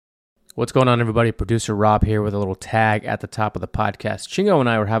What's going on, everybody? Producer Rob here with a little tag at the top of the podcast. Chingo and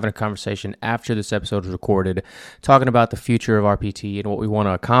I were having a conversation after this episode was recorded, talking about the future of RPT and what we want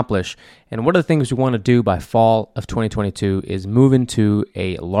to accomplish. And one of the things we want to do by fall of 2022 is move into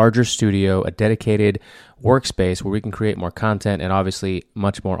a larger studio, a dedicated workspace where we can create more content and obviously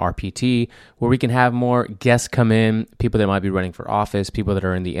much more RPT, where we can have more guests come in, people that might be running for office, people that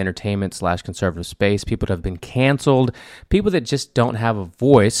are in the entertainment/conservative space, people that have been canceled, people that just don't have a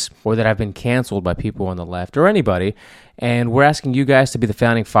voice or that have been canceled by people on the left or anybody. And we're asking you guys to be the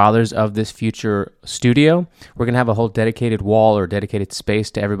founding fathers of this future studio. We're going to have a whole dedicated wall or dedicated space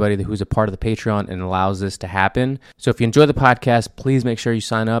to everybody who's a part of the Patreon and allows this to happen. So if you enjoy the podcast, please make sure you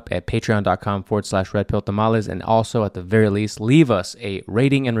sign up at patreon.com/redpilltamales. And also, at the very least, leave us a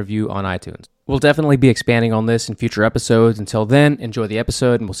rating and review on iTunes. We'll definitely be expanding on this in future episodes. Until then, enjoy the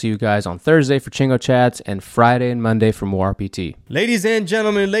episode, and we'll see you guys on Thursday for Chingo Chats and Friday and Monday for more RPT. Ladies and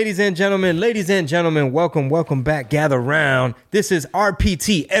gentlemen, welcome back. Gather round. This is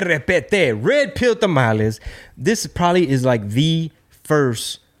RPT, RPT, Red Pill Tamales. This probably is like the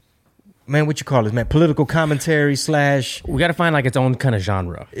first, man, what you call this, man? Political commentary / We got to find like its own kind of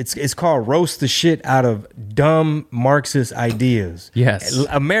genre. It's called roast the shit out of dumb Marxist ideas. Yes.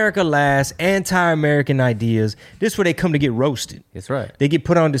 America last, anti-American ideas. This is where they come to get roasted. That's right. They get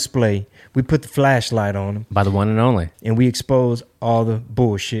put on display. We put the flashlight on them. By the one and only. And we expose all the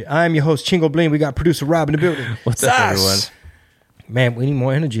bullshit. I'm your host, Chingo Bling. We got producer Rob in the building. What's up, everyone? Man, we need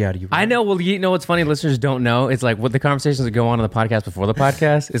more energy out of you. Bro. I know. Well, you know what's funny? Listeners don't know. It's like what the conversations that go on the podcast before the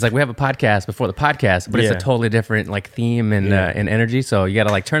podcast. It's like we have a podcast before the podcast, but it's a totally different like theme and energy. So you got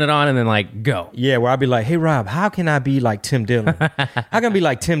to like turn it on and then like go. Yeah, where I'll be like, hey, Rob, how can I be like Tim Dillon? How can I be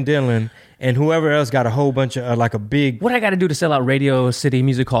like Tim Dillon and whoever else got a whole bunch of like a big... What I got to do to sell out Radio City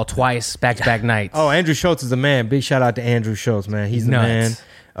Music Hall twice, back-to-back nights? Oh, Andrew Schultz is the man. Big shout out to Andrew Schultz, man. He's the man.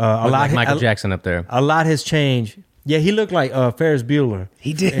 A lot like Michael Jackson up there. A lot has changed. Yeah, he looked like Ferris Bueller.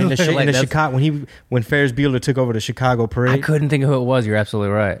 He did. In the Chicago when Ferris Bueller took over the Chicago parade. I couldn't think of who it was. You're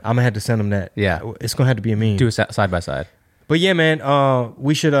absolutely right. I'm gonna have to send him that. Yeah, it's gonna have to be a meme. Do it side by side. But yeah, man,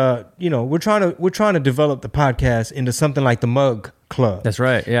 we should we're trying to develop the podcast into something like the Mug Club. That's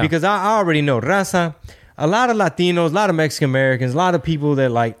right. Yeah, because I already know Raza. A lot of Latinos, a lot of Mexican Americans, a lot of people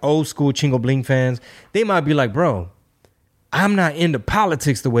that like old school Chingo Bling fans. They might be like, bro, I'm not into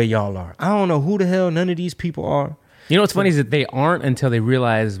politics the way y'all are. I don't know who the hell none of these people are. You know what's funny is that they aren't until they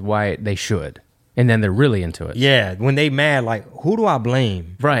realize why they should. And then they're really into it. Yeah, when they mad, like, who do I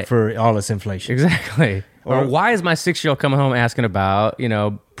blame for all this inflation? Exactly. Or why is my 6-year-old coming home asking about,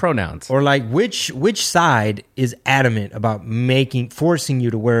 pronouns? Or like, which side is adamant about forcing you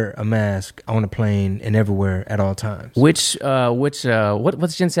to wear a mask on a plane and everywhere at all times? What's Jen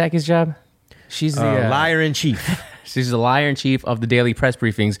Psaki's job? She's the liar in chief. She's the liar in chief of the daily press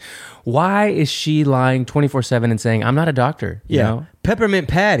briefings. Why is she lying 24/7 and saying, I'm not a doctor? You know? Peppermint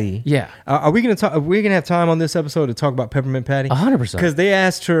Patty. Yeah. Are we going to have time on this episode to talk about Peppermint Patty? 100%. Because they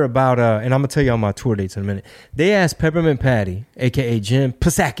asked her about, and I'm going to tell you on my tour dates in a minute. They asked Peppermint Patty, a.k.a. Jen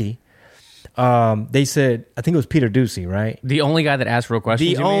Psaki. They said, I think it was Peter Doocy, right? The only guy that asked real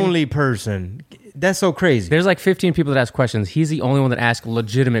questions. The only person. That's so crazy. There's like 15 people that ask questions. He's the only one that asks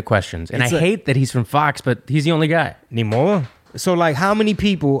legitimate questions. And I hate that he's from Fox, but he's the only guy. Ni more. So like how many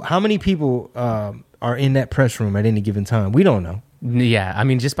people are in that press room at any given time? We don't know. Yeah, I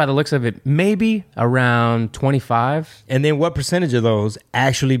mean, just by the looks of it, maybe around 25. And then what percentage of those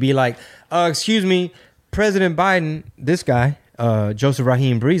actually be like, excuse me, President Biden, this guy, Joseph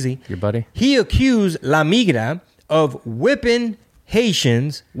Rahim Breezy, your buddy, he accused La Migra of whipping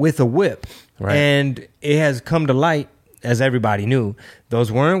Haitians with a whip. Right. And it has come to light, as everybody knew,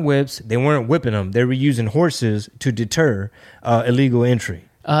 those weren't whips. They weren't whipping them. They were using horses to deter illegal entry.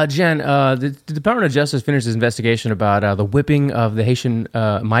 Jen, the Department of Justice finished its investigation about the whipping of the Haitian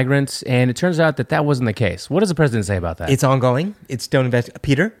migrants, and it turns out that wasn't the case. What does the president say about that? It's ongoing. It's still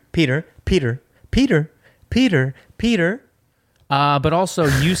investigating. Peter. But also,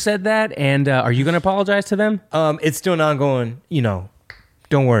 you said that, and are you going to apologize to them? It's still an ongoing,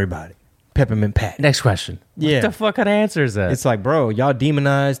 don't worry about it. Peppermint Patty. Next question. Yeah. What the fuck kind of answer is that? It's like, bro, y'all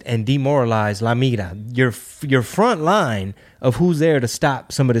demonized and demoralized La Migra. Your front line of who's there to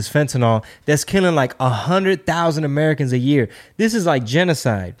stop some of this fentanyl that's killing like 100,000 Americans a year. This is like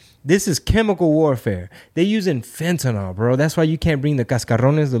genocide. This is chemical warfare. They're using fentanyl, bro. That's why you can't bring the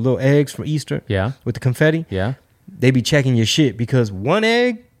cascarones, the little eggs for Easter. Yeah. With the confetti. Yeah. They be checking your shit because one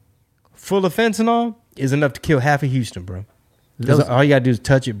egg full of fentanyl is enough to kill half of Houston, bro. All you gotta do is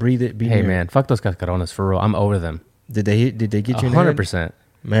touch it, breathe it, be Hey near. man, fuck those cascarones for real. I'm over them. Did they get you in 100%.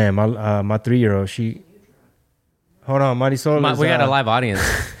 Man, my 3-year-old, she... Hold on, Marisol. We got a live audience.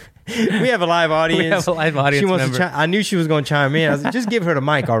 We have a live audience. We have a live audience She wants member. to I knew she was going to chime in. I was like, just give her the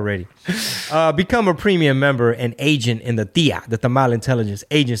mic already. Become a premium member and agent in the TIA, the Tamale Intelligence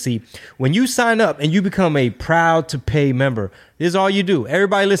Agency. When you sign up and you become a proud to pay member, this is all you do.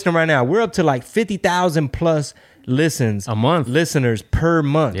 Everybody listening right now, we're up to like 50,000 plus listeners per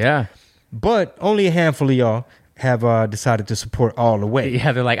month. Yeah. But only a handful of y'all have decided to support all the way.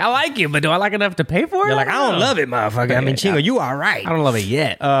 Yeah, they're like, I like you, but do I like enough to pay for it? You're like, I don't love it, motherfucker. I mean, Chingo, you all right. I don't love it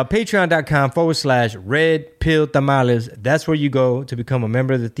yet. Patreon.com/Red Pill Tamales. That's where you go to become a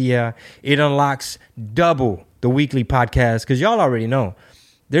member of the TIA. It unlocks double the weekly podcast because y'all already know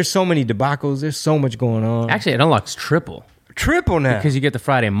there's so many debacles. There's so much going on. Actually, it unlocks triple Triple now. because you get the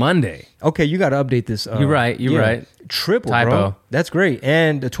Friday, Monday. Okay, you got to update this. You're right. You're right. Triple, Typo. bro. That's great.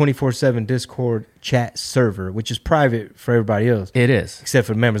 And the 24/7 Discord chat server, which is private for everybody else, It is. except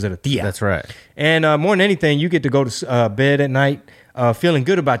for members of the TIA. That's right. And more than anything, you get to go to bed at night feeling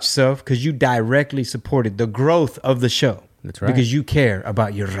good about yourself because you directly supported the growth of the show. That's right. Because you care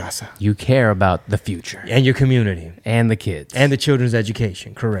about your raza You care about the future and your community and the kids. and the children's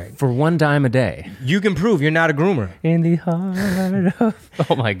education. Correct. for $1 a day. You can prove you're not a groomer. In the heart of...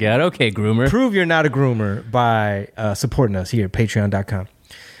 Oh, my God. Okay, groomer. Prove you're not a groomer by supporting us here at patreon.com.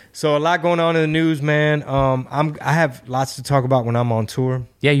 So a lot going on in the news, man. I have lots to talk about when I'm on tour.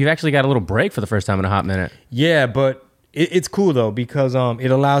 Yeah, you've actually got a little break for the first time in a hot minute. Yeah, but it's cool though because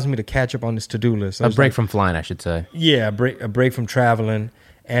it allows me to catch up on this to-do list. A break from flying, I should say. Yeah, a break from traveling,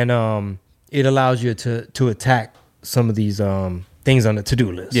 and it allows you to attack some of these things on the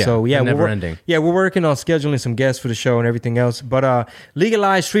to-do list. Yeah, so yeah, never ending. Yeah, we're working on scheduling some guests for the show and everything else. But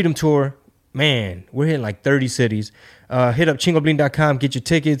Legalized Freedom Tour, man, we're hitting like 30 cities. Hit up chingobling.com, get your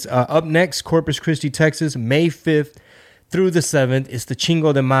tickets. Up next, Corpus Christi, Texas, May 5th through the 7th. It's the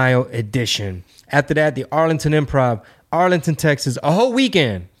Chingo de Mayo edition. After that, the Arlington Improv, Arlington, Texas, a whole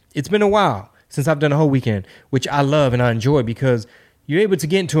weekend. It's been a while since I've done a whole weekend, which I love and I enjoy because you're able to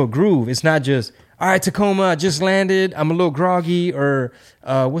get into a groove. It's not just, all right, Tacoma, I just landed, I'm a little groggy, or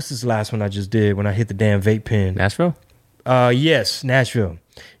what's this last one I just did when I hit the damn vape pen? Nashville? Yes, Nashville.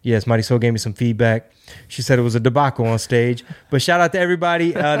 Yes, Mighty Soul gave me some feedback. She said it was a debacle on stage. But shout out to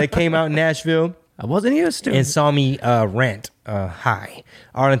everybody that came out in Nashville I wasn't used to and saw me rant high.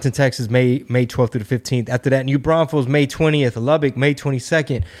 Arlington, Texas, May 12th through the 15th. After that, New Braunfels, May 20th. Lubbock, May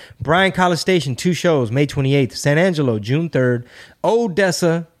 22nd. Bryan College Station, 2 shows, May 28th. San Angelo, June 3rd.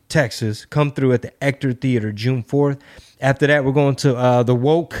 Odessa, Texas, come through at the Ector Theater, June 4th. After that, we're going to the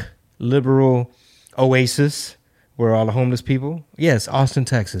woke liberal oasis, where all the homeless people. Yes, Austin,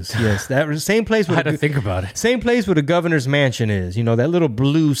 Texas. Yes, that same place. I had to think about it. Same place where the governor's mansion is. You know, that little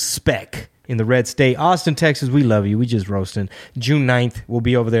blue speck in the red state. Austin, Texas, we love you. We just roasting. June 9th, we'll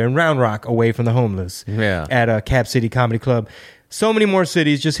be over there in Round Rock, away from the homeless. Yeah. At Cap City Comedy Club. So many more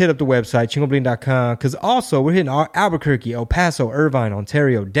cities. Just hit up the website, chingobling.com. Because also, we're hitting Albuquerque, El Paso, Irvine,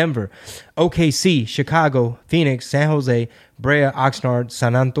 Ontario, Denver, OKC, Chicago, Phoenix, San Jose, Brea, Oxnard,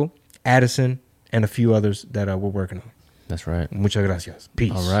 San Anto, Addison, and a few others that we're working on. That's right. Muchas gracias.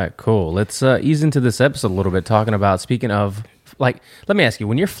 Peace. All right, cool. Let's ease into this episode a little bit, talking about, speaking of, like, let me ask you,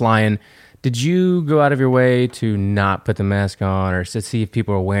 when you're flying, did you go out of your way to not put the mask on or to see if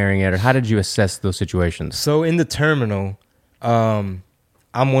people are wearing it, or how did you assess those situations? So in the terminal, I'm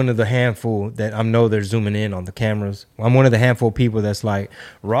one of the handful that I know they're zooming in on the cameras. I'm one of the handful of people that's like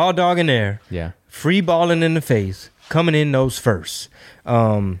raw dog in there, Yeah. free balling in the face, coming in nose first.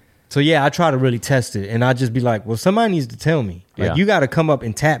 So yeah, I try to really test it, and I just be like, well, somebody needs to tell me. Like, Yeah. you got to come up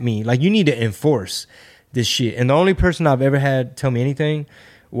and tap me. Like, you need to enforce this shit. And the only person I've ever had tell me anything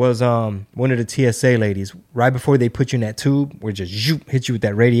was one of the TSA ladies. Right before they put you in that tube, where just hit you with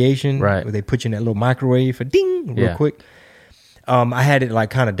that radiation, Right. where they put you in that little microwave for ding real Yeah. quick. I had it like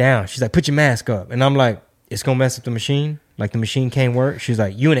kind of down. She's like, put your mask up, and I'm like, it's gonna mess up the machine. Like, the machine can't work. She's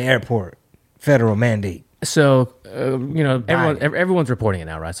like, you in the airport, federal mandate. So, everyone's reporting it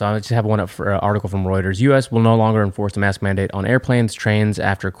now, right? So I just have one up for article from Reuters. U.S. will no longer enforce the mask mandate on airplanes, trains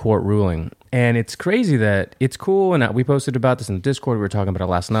after court ruling. And it's crazy that it's cool. And we posted about this in the Discord. We were talking about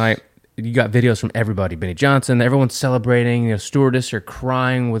it last night. You got videos from everybody. Benny Johnson, everyone's celebrating. Stewardess are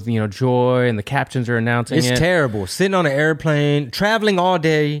crying with, joy, and the captions are announcing It's it. terrible. Sitting on an airplane, traveling all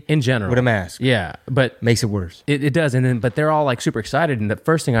day In general. with a mask. Yeah, but Makes it worse. it does. But they're all like super excited. And the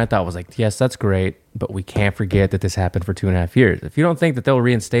first thing I thought was like, yes, that's great, but we can't forget that this happened for 2.5 years. If you don't think that they'll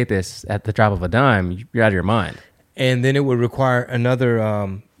reinstate this at the drop of a dime, you're out of your mind. And then it would require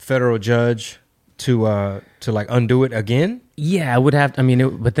another federal judge to like undo it again? Yeah, I would have. I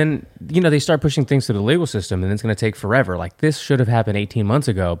mean, but then they start pushing things to the legal system, and it's going to take forever. Like this should have happened 18 months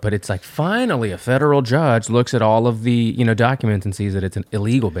ago, but it's like finally a federal judge looks at all of the documents and sees that it's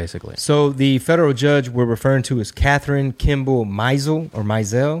illegal, basically. So the federal judge we're referring to is Catherine Kimball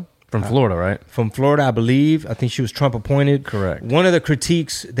Mizell. From Florida, right? From Florida, I believe. I think she was Trump appointed. Correct. One of the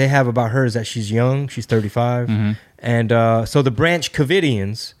critiques they have about her is that she's young. She's 35. Mm-hmm. And so the Branch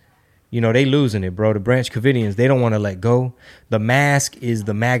Covidians, they losing it, bro. The Branch Covidians, they don't want to let go. The mask is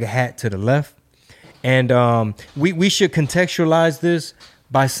the MAGA hat to the left. And we should contextualize this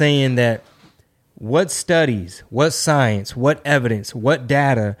by saying that what studies, what science, what evidence, what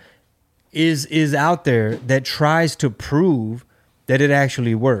data is out there that tries to prove that it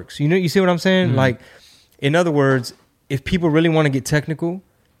actually works. You see what I'm saying? Mm-hmm. Like, in other words, if people really want to get technical,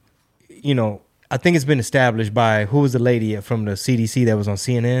 I think it's been established by, who was the lady from the CDC that was on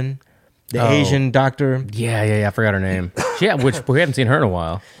CNN? The Asian doctor. Yeah, I forgot her name. Yeah, which we haven't seen her in a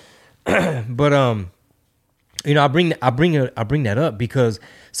while. But I bring that up because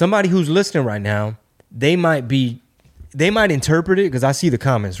somebody who's listening right now, they might interpret it, because I see the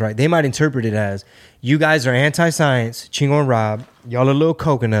comments, right? They might interpret it as, you guys are anti-science, Chingo and Rob, y'all are little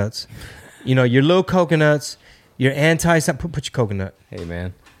coconuts. You're little coconuts, you're anti-science. Put your coconut. Hey,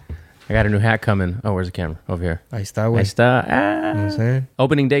 man. I got a new hat coming. Oh, where's the camera? Over here. Ahí está, güey. Ahí está. You know what I'm saying?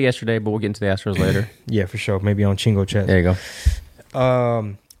 Opening day yesterday, but we'll get into the Astros later. Yeah, for sure. Maybe on Chingo Chat. There you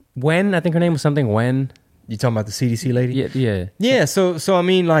go. Wen, I think her name was something Wen. You talking about the CDC lady? Yeah. Yeah, so I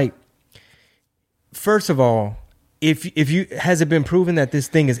mean, like, first of all, has it been proven that this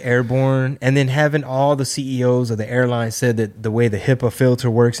thing is airborne? And then having all the CEOs of the airline said that the way the HEPA filter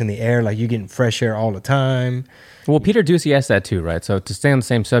works in the air, like you're getting fresh air all the time. Well, Peter Doocy asked that too, right? So to stay on the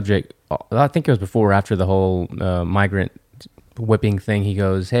same subject, I think it was before or after the whole migrant whipping thing. He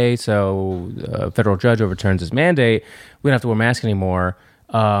goes, hey, so a federal judge overturns his mandate. We don't have to wear masks anymore.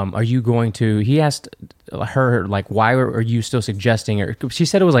 Are you going to, he asked her, like, why are you still suggesting, or she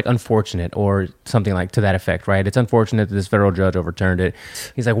said it was like unfortunate or something like to that effect, right? It's unfortunate that this federal judge overturned it.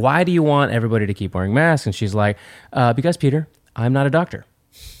 He's like, why do you want everybody to keep wearing masks? And she's like, because Peter, I'm not a doctor.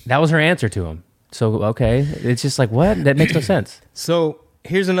 That was her answer to him. So, okay. It's just like, what? That makes no sense. So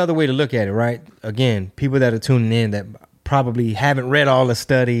here's another way to look at it, right? Again, people that are tuning in that probably haven't read all the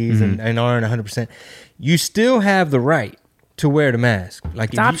studies and aren't 100%, you still have the right to wear the mask.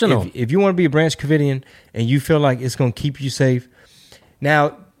 Like, it's optional. If you want to be a Branch Covidian and you feel like it's going to keep you safe.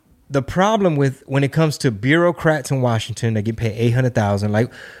 Now, the problem with when it comes to bureaucrats in Washington that get paid $800,000,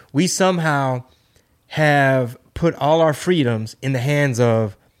 like, we somehow have put all our freedoms in the hands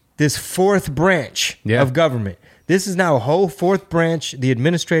of this fourth branch of government. This is now a whole fourth branch, the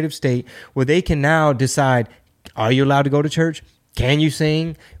administrative state, where they can now decide, are you allowed to go to church? Can you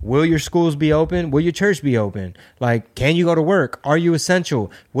sing? Will your schools be open? Will your church be open? Like, can you go to work? Are you essential?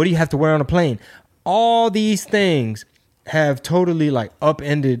 What do you have to wear on a plane? All these things have totally like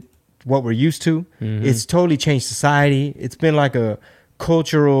upended what we're used to. Mm-hmm. It's totally changed society. It's been like a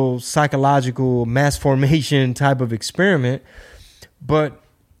cultural, psychological mass formation type of experiment. But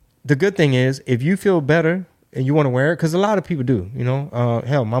the good thing is, if you feel better and you want to wear it, because a lot of people do,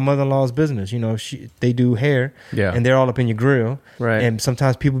 hell, my mother-in-law's business, they do hair, and they're all up in your grill, right? And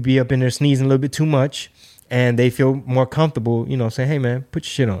sometimes people be up in there sneezing a little bit too much, and they feel more comfortable, saying, hey man, put your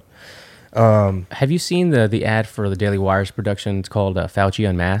shit on. Have you seen the ad for the Daily Wire's production? It's called Fauci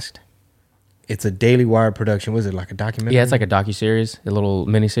Unmasked. It's a Daily Wire production. Was it like a documentary? Yeah, it's like a docuseries, a little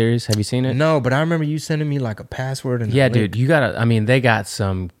miniseries. Have you seen it? No, but I remember you sending me like a password. And dude, you gotta. I mean, they got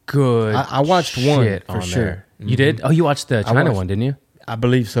some good. I watched one for sure. There. You did? Oh, you watched the China one, didn't you? I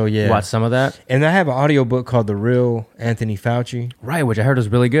believe so. Yeah, you watched some of that. And I have an audiobook called The Real Anthony Fauci. Right, which I heard was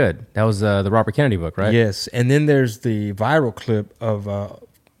really good. That was the Robert Kennedy book, right? Yes, and then there's the viral clip of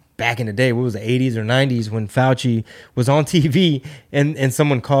back in the day. What was the 80s or 90s when Fauci was on TV and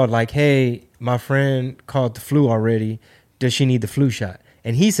someone called like, "Hey, my friend caught the flu already. Does she need the flu shot?"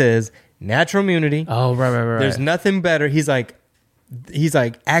 And he says, "Natural immunity." Oh, right. There's nothing better. He's like,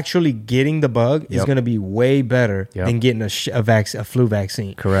 actually getting the bug is going to be way better than getting a flu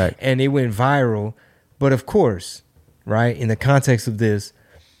vaccine. Correct. And it went viral. But of course, right, in the context of this,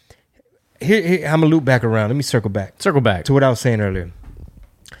 here I'm going to loop back around. Let me circle back to what I was saying earlier.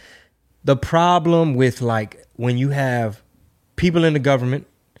 The problem with like when you have people in the government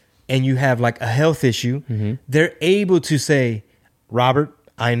and you have like a health issue, they're able to say, Robert,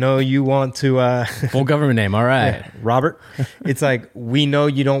 I know you want to... full government name, all right. Yeah, Robert. It's like, we know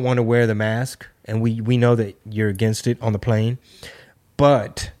you don't want to wear the mask, and we know that you're against it on the plane,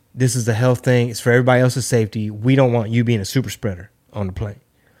 but this is a health thing. It's for everybody else's safety. We don't want you being a super spreader on the plane.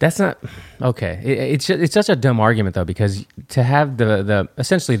 That's not okay. It's such a dumb argument though, because to have the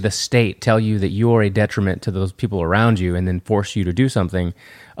essentially the state tell you that you're a detriment to those people around you and then force you to do something,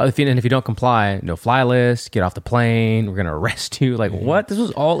 if you don't comply, no fly list, get off the plane, we're gonna arrest you. Like what? This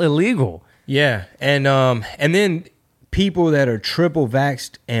was all illegal. Yeah, and then people that are triple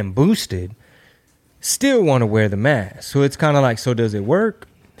vaxxed and boosted still want to wear the mask. So it's kind of like, so does it work?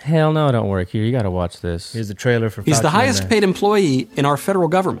 Hell no, it don't work. Here, you got to watch this. Here's the trailer for Fauci. He's the highest paid employee in our federal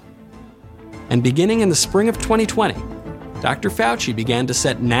government. And beginning in the spring of 2020, Dr. Fauci began to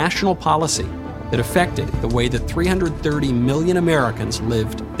set national policy that affected the way that 330 million Americans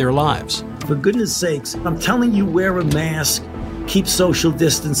lived their lives. For goodness sakes, I'm telling you, wear a mask, keep social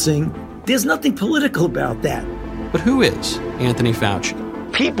distancing. There's nothing political about that. But who is Anthony Fauci?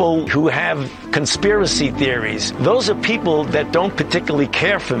 People who have conspiracy theories, those are people that don't particularly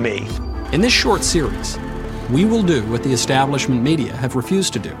care for me. In this short series, we will do what the establishment media have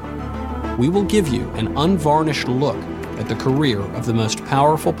refused to do. We will give you an unvarnished look at the career of the most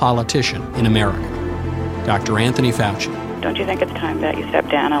powerful politician in America, Dr. Anthony Fauci. Don't you think it's time that you step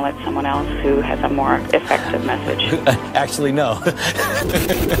down and let someone else who has a more effective message? Actually, no.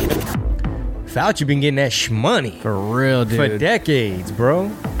 Fauci been getting that shmoney For real, dude. for decades, bro.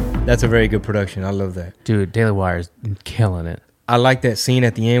 That's a very good production. I love that. Dude, Daily Wire's killing it. I like that scene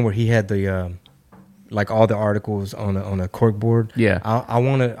at the end where he had the like all the articles on a cork board. Yeah. I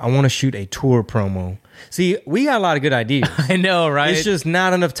want to shoot a tour promo. See, we got a lot of good ideas. I know, right? It's just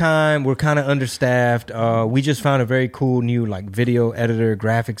not enough time. We're kind of understaffed. We just found a very cool new like video editor,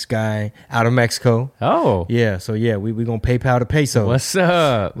 graphics guy out of Mexico. Oh. Yeah, so yeah, we gonna PayPal to peso. What's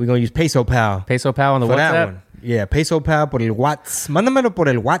up? We're gonna use Peso Pal. Peso Pal on the for that WhatsApp? one. Yeah, Peso Pal por el WhatsApp. Mándamelo por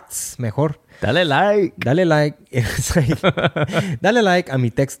el WhatsApp, mejor. Dale like. Dale like. Dale like a mi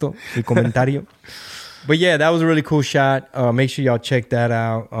texto, mi comentario. But yeah, that was a really cool shot. Make sure y'all check that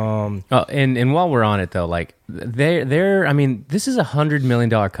out. And while we're on it though, like they're I mean, this is $100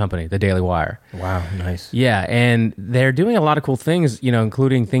 million company, the Daily Wire. Wow, nice. Yeah, and they're doing a lot of cool things, you know,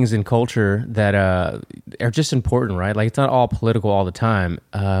 including things in culture that are just important, right? Like it's not all political all the time.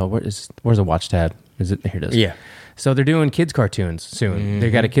 Where's the watch tab? Is it here? It is. Yeah. So they're doing kids cartoons soon. Mm-hmm. They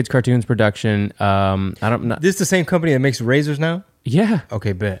got a kids cartoons production. This is the same company that makes razors now? Yeah.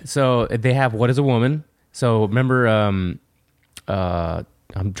 Okay, bet. So they have What is a Woman? So remember, I'm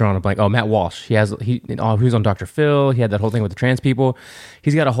drawing a blank. Oh, Matt Walsh. He was on Dr. Phil. He had that whole thing with the trans people.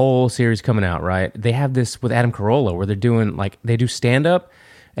 He's got a whole series coming out, right? They have this with Adam Carolla where they're doing they do stand up,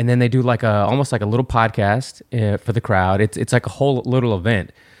 and then they do almost like a little podcast for the crowd. It's like a whole little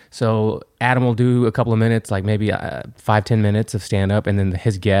event. So Adam will do a couple of minutes, like maybe 5-10 minutes of stand up, and then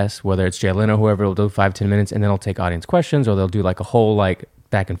his guest, whether it's Jay Leno, whoever, will do 5-10 minutes, and then they'll take audience questions, or they'll do like a whole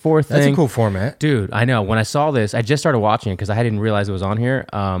back and forth thing. That's a cool format. Dude, I know. When I saw this, I just started watching it because I didn't realize it was on here.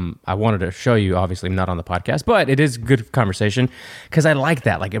 I wanted to show you, obviously not on the podcast, but it is good conversation because I like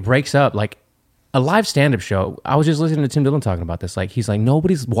that. Like it breaks up like a live stand-up show. I was just listening to Tim Dillon talking about this. Like he's like,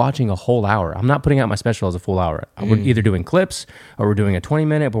 nobody's watching a whole hour. I'm not putting out my special as a full hour. We're either doing clips or we're doing a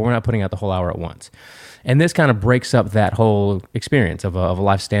 20-minute, but we're not putting out the whole hour at once. And this kind of breaks up that whole experience of a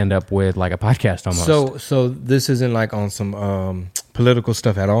live stand-up with like a podcast almost. So this isn't like on some political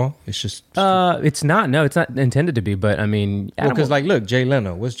stuff at all? It's just... it's not. No, it's not intended to be, but I mean... Because look, Jay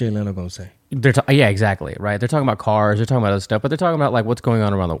Leno. What's Jay Leno going to say? Yeah, exactly, right? They're talking about cars, they're talking about other stuff, but they're talking about like what's going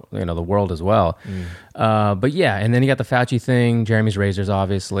on around the world as well. But yeah, and then you got the Fauci thing, Jeremy's Razors,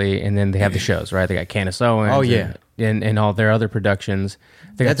 obviously, and then they have the shows, right? They got Candace Owens. Oh, yeah. And all their other productions.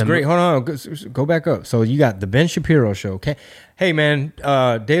 That's great. Hold on. Go back up. So you got the Ben Shapiro show. Okay. Hey, man,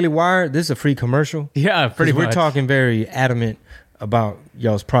 Daily Wire, this is a free commercial. Yeah, pretty much. We're talking very adamant about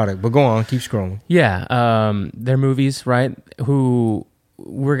y'all's product, but go on, keep scrolling. Yeah, their movies, right?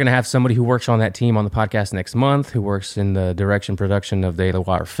 We're going to have somebody who works on that team on the podcast next month, who works in the direction production of Daily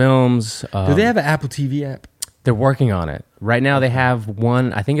Wire films. Do they have an Apple TV app? They're working on it. Right now they have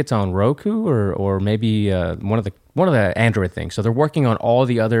one, I think it's on Roku or maybe one of the Android things. So they're working on all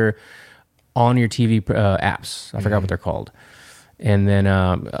the other on your TV apps. I forgot what they're called. And then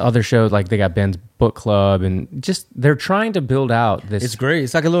other shows, like they got Ben's Book Club, and just they're trying to build out this. It's great.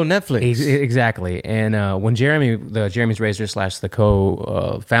 It's like a little Netflix. Exactly. And when Jeremy's Razor / the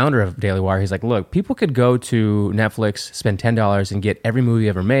co-founder of Daily Wire, he's like, look, people could go to Netflix, spend $10 and get every movie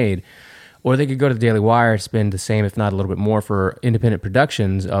ever made. Or they could go to the Daily Wire, spend the same, if not a little bit more, for independent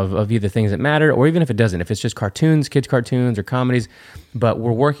productions of either things that matter, or even if it doesn't. If it's just cartoons, kids' cartoons, or comedies. But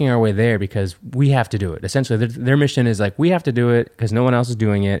we're working our way there because we have to do it. Essentially, their mission is like, we have to do it because no one else is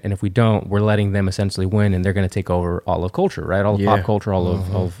doing it. And if we don't, we're letting them essentially win, and they're going to take over all of culture, right? All of pop culture, all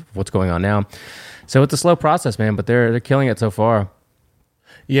of what's going on now. So it's a slow process, man, but they're killing it so far.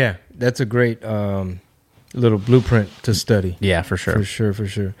 Yeah, that's a great little blueprint to study. Yeah, for sure. For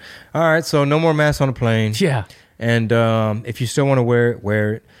sure. All right, so no more masks on the plane. Yeah. And if you still want to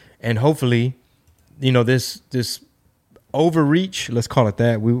wear it. And hopefully, this overreach, let's call it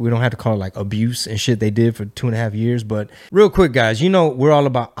that. We don't have to call it like abuse and shit they did for 2.5 years. But real quick, guys, we're all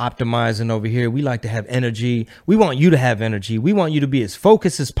about optimizing over here. We like to have energy. We want you to have energy. We want you to be as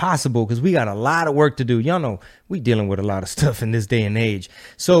focused as possible because we got a lot of work to do. Y'all know we dealing with a lot of stuff in this day and age.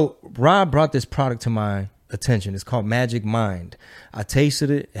 So Rob brought this product to my attention. It's called Magic Mind. I tasted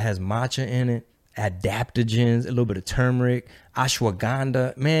it. It has matcha in it, adaptogens, a little bit of turmeric,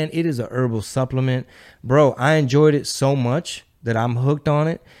 ashwagandha. Man, it is a herbal supplement. Bro, I enjoyed it so much that I'm hooked on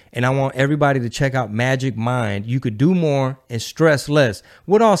it, and I want everybody to check out Magic Mind. You could do more and stress less.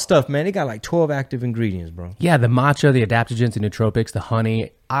 What all stuff, man? It got like 12 active ingredients, bro. Yeah, the matcha, the adaptogens, the nootropics, the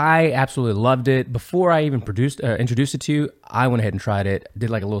honey. I absolutely loved it. Before I even introduced it to you, I went ahead and tried it. Did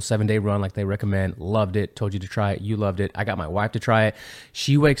like a little 7-day run like they recommend. Loved it. Told you to try it. You loved it. I got my wife to try it.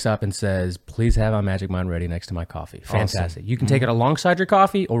 She wakes up and says, please have my Magic Mind ready next to my coffee. Fantastic. Awesome. You can take it alongside your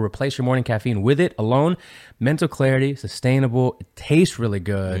coffee or replace your morning caffeine with it alone. Mental clarity, sustainable. It tastes really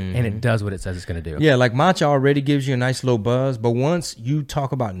good, and it does what it says it's going to do. Yeah, like matcha already gives you a nice little buzz, but once you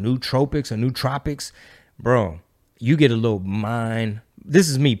talk about nootropics or nootropics, bro, you get a little mind. This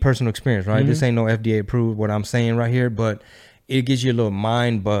is me, personal experience, right? This ain't no FDA approved what I'm saying right here, but it gives you a little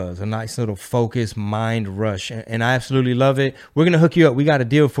mind buzz, a nice little focus, mind rush, and I absolutely love it. We're going to hook you up. We got a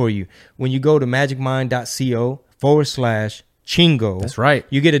deal for you. When you go to magicmind.co/Chingo. That's right.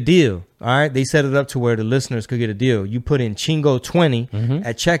 You get a deal, all right? They set it up to where the listeners could get a deal. You put in Chingo20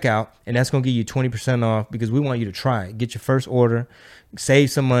 at checkout, and that's going to give you 20% off because we want you to try it. Get your first order, save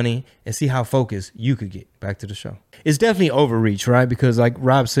some money, and see how focused you could get. Back to the show. It's definitely overreach, right? Because like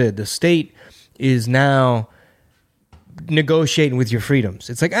Rob said, the state is now negotiating with your freedoms.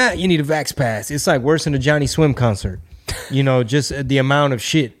 It's like, you need a Vax Pass. It's like worse than a Johnny Swim concert. Just the amount of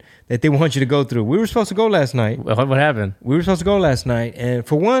shit that they want you to go through. We were supposed to go last night. Well, what happened? We were supposed to go last night, and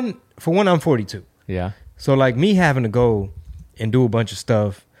for one, I'm 42. Yeah. So like me having to go and do a bunch of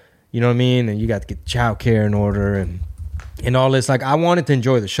stuff, you know what I mean? And you got to get child care in order and all this. Like I wanted to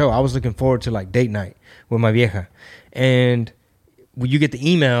enjoy the show. I was looking forward to like date night with my vieja. And when you get the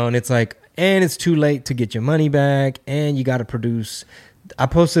email and it's like, and it's too late to get your money back, and you got to produce. I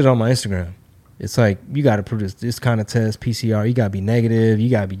posted it on my Instagram. It's like, you got to produce this kind of test, PCR. You got to be negative. You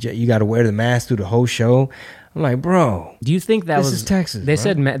got to wear the mask through the whole show. I'm like, bro. Do you think this is Texas? They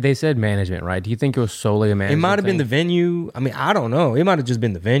said management, right? Do you think it was solely a management? It might have been the venue. I mean, I don't know. It might have just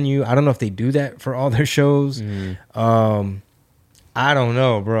been the venue. I don't know if they do that for all their shows. I don't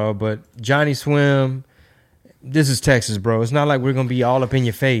know, bro. But Johnny Swim. This is Texas, bro. It's not like we're going to be all up in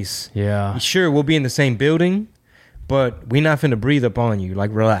your face. Yeah. Sure, we'll be in the same building, but we're not finna breathe up on you. Like,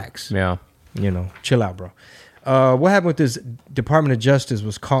 relax. Yeah. Chill out, bro. What happened with this Department of Justice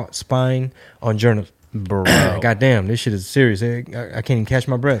was caught spying on journalists. Bro. Goddamn, this shit is serious. I can't even catch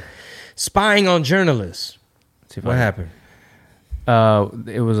my breath. Spying on journalists. What happened?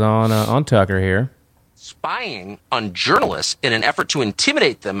 It was on Tucker here. Spying on journalists in an effort to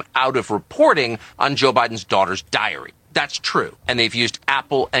intimidate them out of reporting on Joe Biden's daughter's diary. That's true. And they've used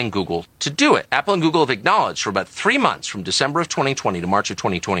Apple and Google to do it. Apple and Google have acknowledged for about 3 months, from December of 2020 to March of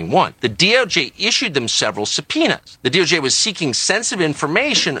 2021, the DOJ issued them several subpoenas. The DOJ was seeking sensitive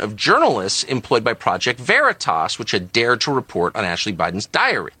information of journalists employed by Project Veritas, which had dared to report on Ashley Biden's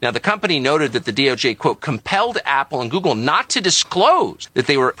diary. Now, the company noted that the DOJ, quote, compelled Apple and Google not to disclose that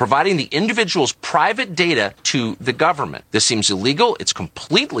they were providing the individual's private data to the government. This seems illegal. It's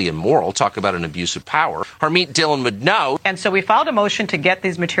completely immoral. Talk about an abuse of power. Harmeet Dillon would know. And so we filed a motion to get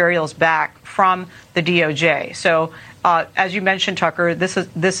these materials back from the DOJ. So as you mentioned, Tucker, this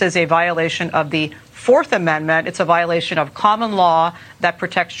is a violation of the Fourth Amendment. It's a violation of common law that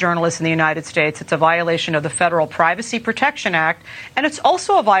protects journalists in the United States. It's a violation of the Federal Privacy Protection Act. And it's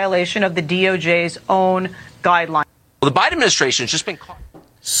also a violation of the DOJ's own guidelines. Well, the Biden administration has just been caught.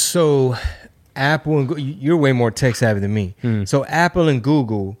 So Apple and Google, you're way more tech savvy than me. So Apple and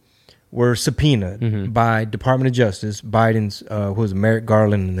Google were subpoenaed by Department of Justice, Biden's, who was Merrick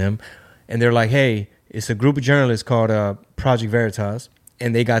Garland and them. And they're like, hey, it's a group of journalists called Project Veritas.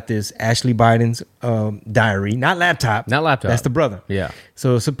 And they got this Ashley Biden's diary, not laptop. That's the brother. Yeah.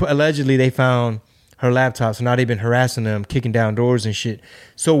 So allegedly they found her laptop. So now they've been harassing them, kicking down doors and shit.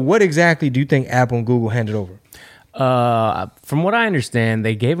 So what exactly do you think Apple and Google handed over? From what I understand,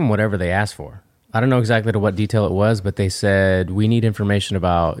 they gave them whatever they asked for. I don't know exactly to what detail it was, but they said, we need information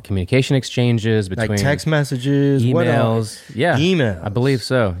about communication exchanges between... Like text messages, emails. Yeah. Emails. I believe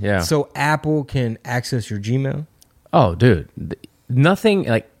so, yeah. So Apple can access your Gmail? Oh, dude. nothing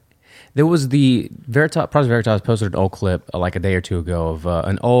like. There was the Project Veritas posted an old clip like a day or two ago of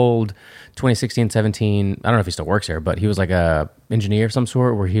an old 2016-17. I don't know if he still works here, but he was like a engineer of some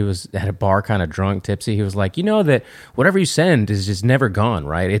sort where he was at a bar kind of drunk, tipsy. He was like, you know that whatever you send is just never gone,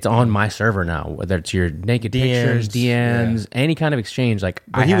 right? It's on my server now, whether it's your naked pictures, DMs, any kind of exchange. Like,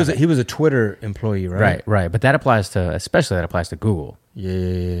 but he was a Twitter employee, right? Right. But that applies to Google.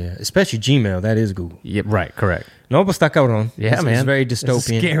 Yeah, especially Gmail. That is Google. Yeah, right, correct. No, but está cabrón. Yeah, man. It's very dystopian. It's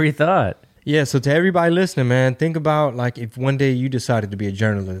a scary thought. Yeah, so to everybody listening, man, think about like if one day you decided to be a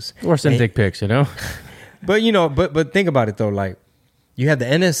journalist. Or send dick pics, you know? But, you know, but think about it, though. Like, you have the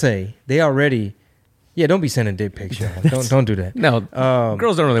NSA. They already... Yeah, don't be sending dick pics, y'all. Don't do that. No,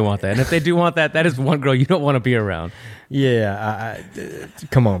 girls don't really want that. And if they do want that, that is one girl you don't want to be around. Yeah,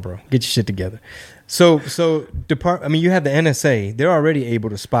 come on, bro. Get your shit together. So you have the NSA. They're already able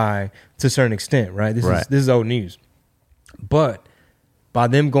to spy to a certain extent, right? This is old news. But by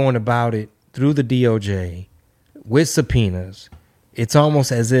them going about it through the DOJ with subpoenas, it's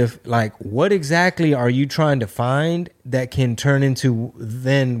almost as if, like, what exactly are you trying to find that can turn into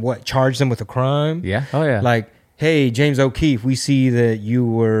then what? Charge them with a crime? Yeah. Oh, yeah. Like, hey, James O'Keefe, we see that you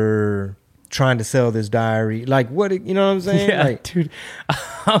were trying to sell this diary. Like, what? You know what I'm saying? Yeah, like, dude.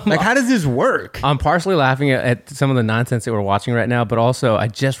 Like, how does this work? I'm partially laughing at some of the nonsense that we're watching right now, but also I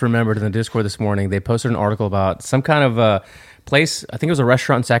just remembered in the Discord this morning, they posted an article about some kind of place. I think it was a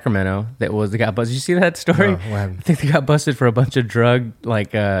restaurant in Sacramento they got busted. Did you see that story? No, what happened? I think they got busted for a bunch of drug,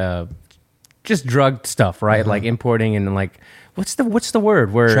 like just drug stuff, right? Like importing and like what's the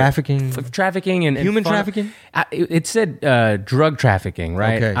word? Where trafficking and human trafficking. It said drug trafficking,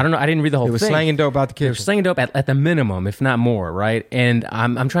 right? Okay. I don't know. I didn't read the whole thing. It was slanging dope out the kitchen. They were slanging dope at the minimum, if not more, right? And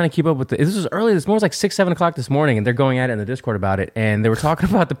I'm trying to keep up with this. Was early this morning. It was like 6, 7 o'clock this morning, and they're going at it in the Discord about it. And they were talking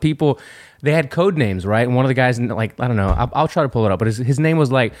about the people. They had code names, right? And one of the guys, like, I don't know. I'll try to pull it up, but his name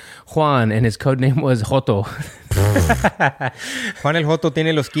was like Juan, and his code name was Joto. Juan el Joto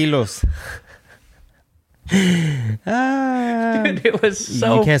tiene los kilos. Dude, it was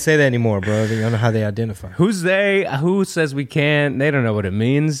so... You can't say that anymore, bro. You don't know how they identify. Who's they? Who says we can't? They don't know what it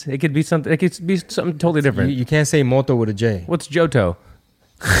means. It could be something. It could be something totally different. You can't say moto with a J. What's Joto?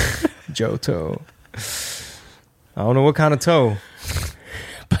 Joto. I don't know what kind of toe.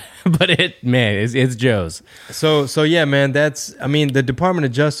 But it's Joe's. So yeah, man. The Department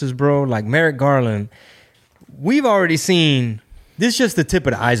of Justice, bro. Like Merrick Garland, we've already seen. This is just the tip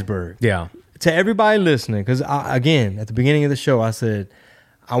of the iceberg. Yeah. To everybody listening, because again, at the beginning of the show, I said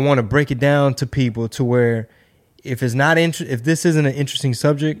I want to break it down to people to where if this isn't an interesting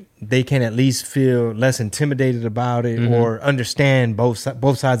subject, they can at least feel less intimidated about it or understand both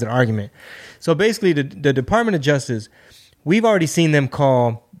sides of the argument. So basically, the Department of Justice, we've already seen them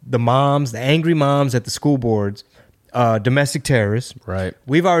call the angry moms at the school boards, domestic terrorists. Right.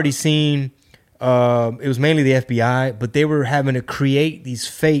 We've already seen it was mainly the FBI, but they were having to create these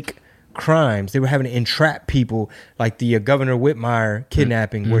fake crimes. They were having to entrap people, like the Governor Whitmire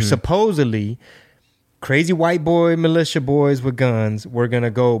kidnapping, where supposedly crazy white boy militia boys with guns were going to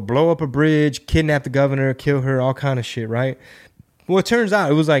go blow up a bridge, kidnap the governor, kill her, all kind of shit, right? Well, it turns out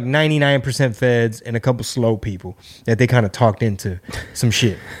it was like 99% feds and a couple slow people that they kind of talked into some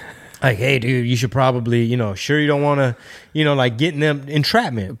shit. Like, hey, dude, you should probably, sure you don't want to, like getting them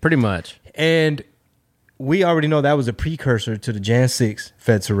entrapment. Pretty much. And we already know that was a precursor to the Jan 6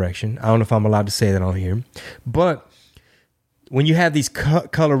 Fedsurrection. I don't know if I'm allowed to say that on here. But when you have these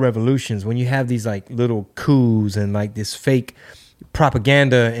color revolutions, when you have these like little coups and like this fake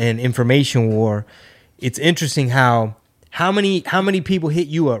propaganda and information war, it's interesting how many people hit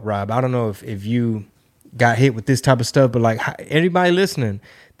you up, Rob? I don't know if you got hit with this type of stuff, but like everybody listening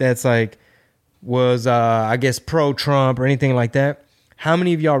that's like was I guess pro-Trump or anything like that. How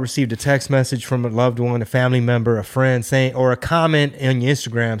many of y'all received a text message from a loved one, a family member, a friend saying, or a comment on your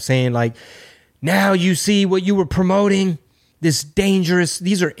Instagram saying like, now you see what you were promoting? This dangerous,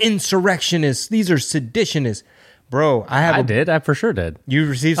 these are insurrectionists, these are seditionists. Bro, I for sure did. You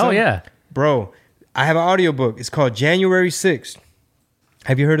received something? Oh, yeah. Bro, I have an audiobook. It's called January 6th.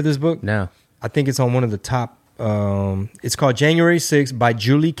 Have you heard of this book? No. I think it's on one of the top. It's called January 6th by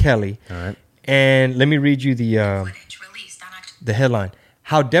Julie Kelly. All right. And let me read you the headline.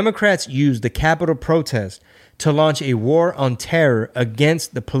 How Democrats use the Capitol protest to launch a war on terror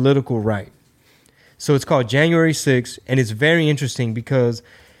against the political right. So it's called January 6th, and it's very interesting because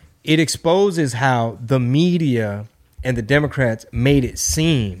it exposes how the media and the Democrats made it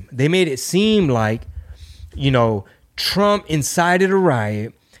seem. They made it seem like, Trump incited a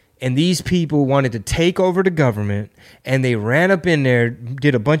riot and these people wanted to take over the government, and they ran up in there,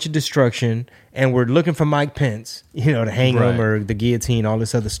 did a bunch of destruction, and were looking for Mike Pence, you know, to hang him or the guillotine, all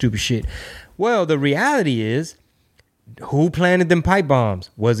this other stupid shit. Well, the reality is, who planted them pipe bombs?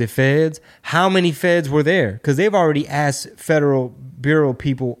 Was it feds? How many feds were there? Because they've already asked Federal Bureau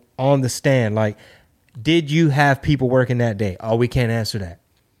people on the stand, like, did you have people working that day? Oh, we can't answer that.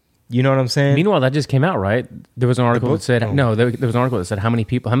 You know what I'm saying? Meanwhile, that just came out, right? There was an article that said no. There was an article that said how many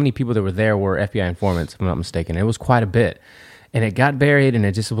people that were there were FBI informants, if I'm not mistaken. It was quite a bit, and it got buried, and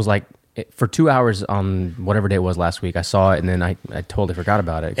it just was like for 2 hours on whatever day it was last week. I saw it, and then I totally forgot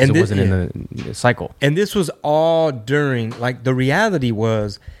about it because it wasn't in the cycle. And this was all during, like, the reality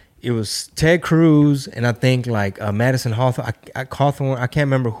was, it was Ted Cruz and I think like Madison Hawthorne. I can't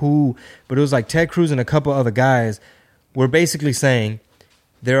remember who, but it was like Ted Cruz and a couple other guys were basically saying,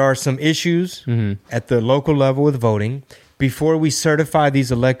 there are some issues at the local level with voting. Before we certify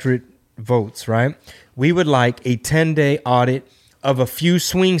these electorate votes, right, we would like a 10-day audit of a few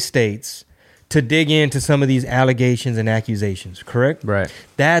swing states to dig into some of these allegations and accusations, correct? Right.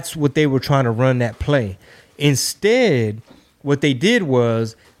 That's what they were trying to run that play. Instead, what they did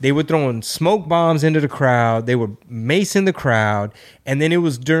was they were throwing smoke bombs into the crowd. They were macing the crowd. And then it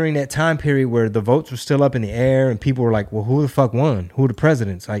was during that time period where the votes were still up in the air and people were like, well, who the fuck won? Who are the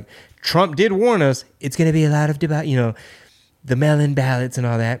presidents? Like, Trump did warn us it's going to be a lot of debate, you know, the mail-in ballots and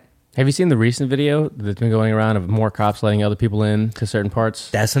all that. Have you seen the recent video that's been going around of more cops letting other people in to certain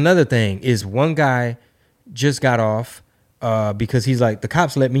parts? That's another thing, is one guy just got off because he's like, the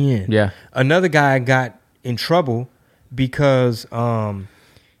cops let me in. Yeah. Another guy got in trouble because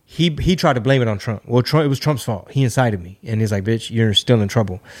he tried to blame it on Trump. Well, it was Trump's fault. He incited me. And he's like, bitch, you're still in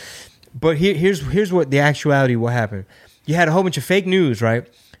trouble. But here's what the actuality will happen. You had a whole bunch of fake news, right?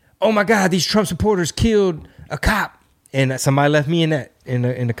 Oh my God, these Trump supporters killed a cop. And somebody left me in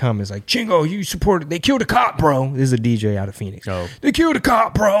the comments like, Chingo, you supported, they killed a cop, bro. This is a DJ out of Phoenix. Oh. They killed a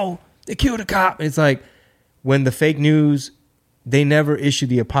cop, bro. They killed a cop. And it's like, when the fake news, they never issue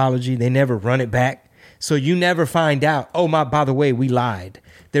the apology. They never run it back. So you never find out, by the way, we lied.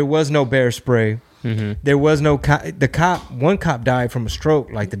 There was no bear spray. Mm-hmm. There was no one cop died from a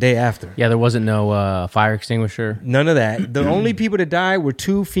stroke like the day after. Yeah, there wasn't no fire extinguisher. None of that. The only people that died were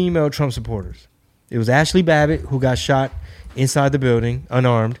 2 female Trump supporters. It was Ashley Babbitt, who got shot inside the building,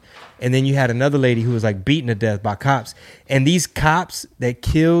 unarmed. And then you had another lady who was like beaten to death by cops. And these cops that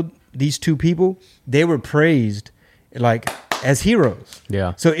killed these 2 people, they were praised like as heroes.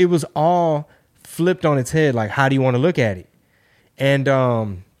 Yeah. So it was all flipped on its head. Like, how do you want to look at it? And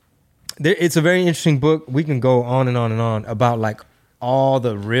it's a very interesting book. We can go on and on and on about like all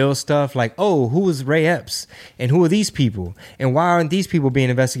the real stuff, like, who was Ray Epps and who are these people and why aren't these people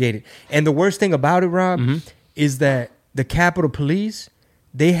being investigated? And the worst thing about it, Rob, is that the Capitol Police,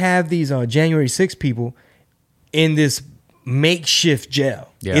 they have these January 6 people in this makeshift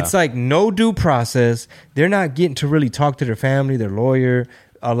jail. Yeah. It's like no due process. They're not getting to really talk to their family, their lawyer,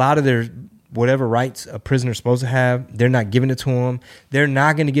 a lot of their whatever rights a prisoner's supposed to have. They're not giving it to them. They're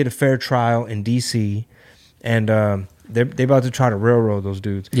not going to get a fair trial in D.C. And they're about to try to railroad those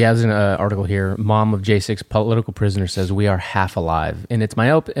dudes. Yeah, there's an article here. Mom of J6 political prisoner says we are half alive. In its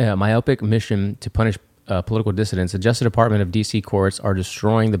myopic mission to punish political dissidents, the Justice Department of D.C. courts are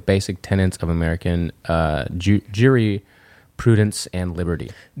destroying the basic tenets of American jurisprudence and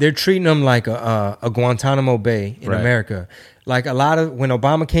liberty. They're treating them like a Guantanamo Bay in America. Like a lot of, when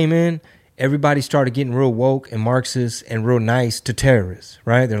Obama came in, everybody started getting real woke and Marxist and real nice to terrorists,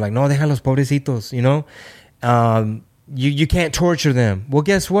 right? They're like, no, deja los pobrecitos, you know? You can't torture them. Well,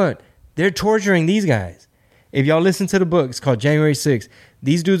 guess what? They're torturing these guys. If y'all listen to the book, it's called January 6th.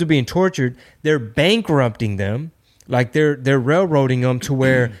 These dudes are being tortured. They're bankrupting them. Like they're railroading them to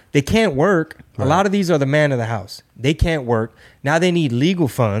where they can't work. Right. A lot of these are the man of the house. They can't work. Now they need legal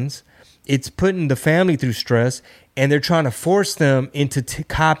funds. It's putting the family through stress. And they're trying to force them into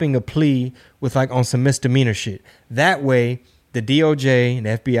copping a plea with like on some misdemeanor shit. That way, the DOJ and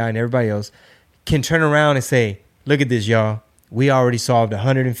the FBI and everybody else can turn around and say, look at this, y'all. We already solved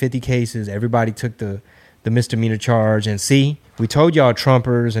 150 cases. Everybody took the misdemeanor charge. And see, we told y'all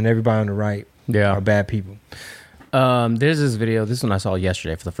Trumpers and everybody on the right are bad people. There's this video. This one I saw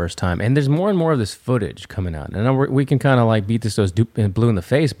yesterday for the first time. And there's more and more of this footage coming out. And we can kind of like beat this blue in the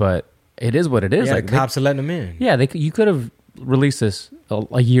face, but it is what it is. Yeah, like the cops are letting them in. Yeah, you could have released this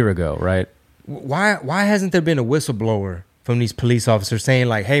a year ago, right? Why hasn't there been a whistleblower from these police officers saying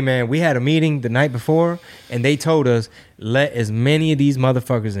like, hey man, we had a meeting the night before and they told us let as many of these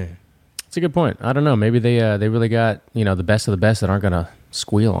motherfuckers in? That's a good point. I don't know. Maybe they really got the best of the best that aren't gonna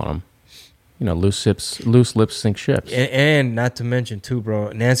squeal on them. loose lips sink ships. And not to mention too, bro,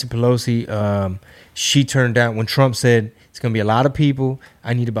 Nancy Pelosi, she turned down when Trump said it's going to be a lot of people.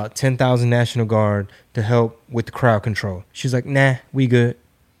 I need about 10,000 National Guard to help with the crowd control. She's like, nah, we good.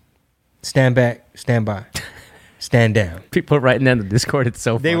 Stand back, stand by, stand down. People are writing down the Discord. It's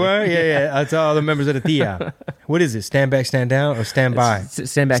so funny. They were? Yeah. I tell all the members of the TIA. What is it? Stand back, stand down, or stand by?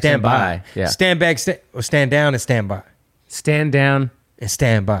 Stand back, stand by. Yeah. Stand back, or stand down and stand by. Stand down. And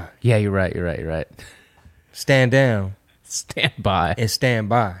stand by. Yeah, you're right. Stand down. Stand by. And stand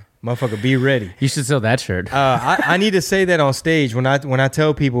by. Motherfucker, be ready. You should sell that shirt. I need to say that on stage when I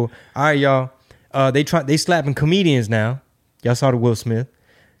tell people, all right, y'all, they slapping comedians now. Y'all saw the Will Smith.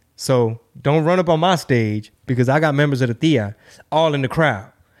 So don't run up on my stage because I got members of the TIA all in the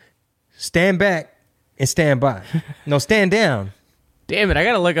crowd. Stand back and stand by. No, stand down. Damn it, I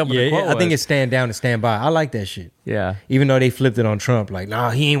gotta look up what the quote was. I think it's stand down and stand by. I like that shit. Yeah. Even though they flipped it on Trump, like, nah,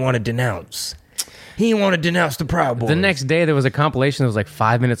 he ain't want to denounce. He didn't want to denounce the Proud Boys. The next day, there was a compilation that was like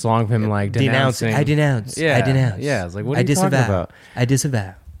 5 minutes long of him like denouncing. I denounce. Yeah. I denounce. Yeah. I was like, what are you talking about? I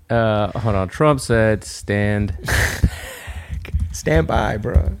disavow. Hold on. Trump said, stand. Stand by,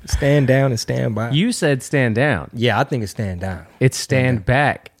 bro. Stand down and stand by. You said stand down. Yeah, I think it's stand down. It's stand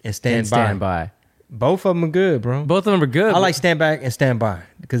back and stand by. Both of them are good, bro. Both of them are good. I like stand back and stand by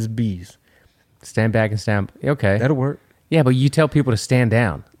because it's bees. Stand back and stand. Okay. That'll work. Yeah, but you tell people to stand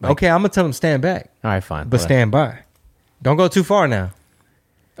down. Like, okay, I'm going to tell them stand back. All right, fine. But stand by. Don't go too far now.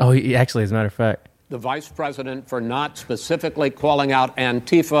 Oh, actually, as a matter of fact. The vice president for not specifically calling out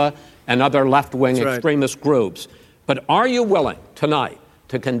Antifa and other left-wing extremist groups. But are you willing tonight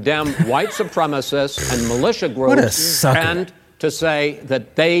to condemn white supremacists and militia groups and to say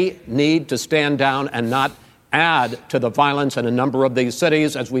that they need to stand down and not add to the violence in a number of these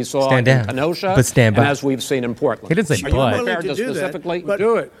cities, as we saw in Kenosha and as we've seen in Portland? He didn't say but. Prepared to specifically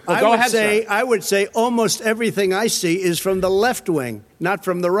do it. Well, go ahead, sir. I would say almost everything I see is from the left wing, not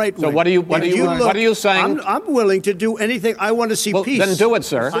from the right wing. So what are you saying? I'm willing to do anything. I want to see peace. Then do it,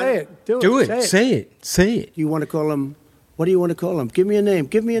 sir. Say it. Do it. Say it. You want to call them? What do you want to call them? Give me a name.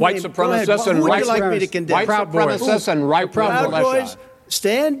 White supremacists and right like me to condemn? White supremacists and right Proud Boys.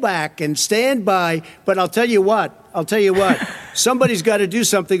 Stand back and stand by. But I'll tell you what. Somebody's got to do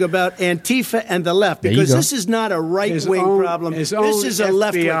something about Antifa and the left because this is not a right-wing problem. This is a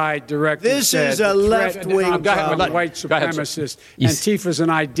left-wing. FBI director This is a left-wing problem. White supremacist. Antifa's an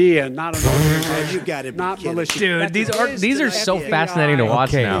idea, not an organization. You got it. Not militia. Dude, these are so fascinating to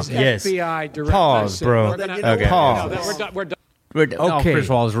watch now. Yes. FBI director. Pause, bro. Okay. Pause. We're done. Okay. Chris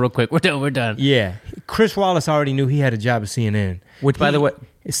Wallace, real quick. We're done. Yeah. Chris Wallace already knew he had a job at CNN. Which, by the way,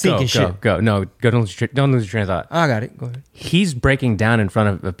 it's sinking shit. Go. No, don't lose your train of thought. I got it. Go ahead. He's breaking down in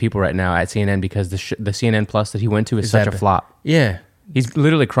front of people right now at CNN because the CNN Plus that he went to is such a flop. Yeah. He's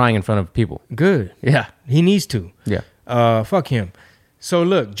literally crying in front of people. Good. Yeah. He needs to. Yeah. Fuck him. So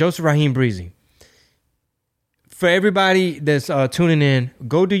look, Joseph Raheem Breezy. For everybody that's tuning in,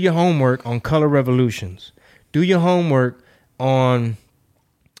 go do your homework on color revolutions. Do your homework on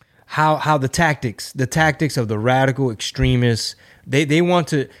how the tactics of the radical extremists, they want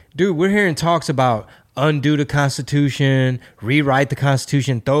to, dude, we're hearing talks about undo the Constitution, rewrite the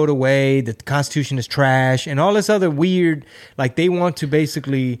Constitution, throw it away, the Constitution is trash, and all this other weird, like they want to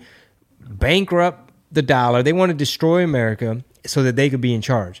basically bankrupt the dollar. They want to destroy America so that they could be in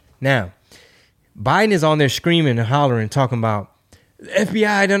charge. Now, Biden is on there screaming and hollering, talking about, the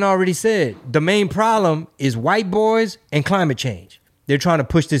FBI done already said, the main problem is white boys and climate change. They're trying to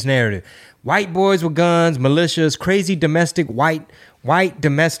push this narrative. White boys with guns, militias, crazy domestic, white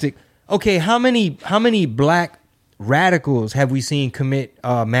domestic. Okay, how many black radicals have we seen commit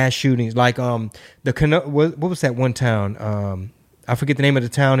mass shootings? Like what was that one town? I forget the name of the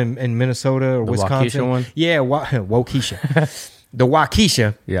town in Minnesota or Wisconsin. Waukesha one? Yeah, Waukesha. The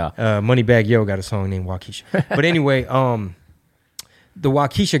Waukesha. Yeah. Moneybagg Yo got a song named Waukesha. But anyway, the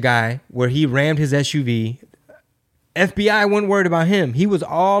Waukesha guy where he rammed his SUV. FBI wasn't worried about him. He was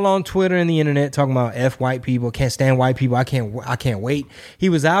all on Twitter and the internet talking about F white people, can't stand white people, I can't wait. He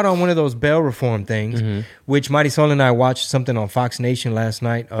was out on one of those bail reform things, which Mighty Soul and I watched something on Fox Nation last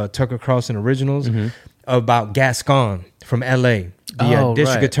night, Tucker Carlson Originals, about Gascon from LA, the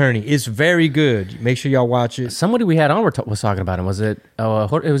district attorney. It's very good. Make sure y'all watch it. Somebody we had on was talking about him. Was it? It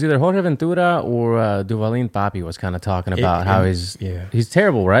was either Jorge Ventura or Duvalin Papi was kind of talking about how he's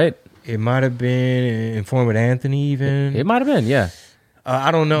terrible, right? It might have been Informant Anthony even. It might have been, yeah.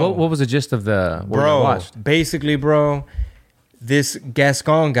 I don't know. What was the gist of the what bro? We watched? Basically, bro, this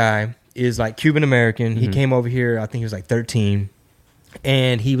Gascon guy is like Cuban American. He came over here, I think he was like 13,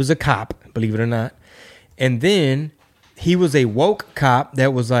 and he was a cop, believe it or not. And then he was a woke cop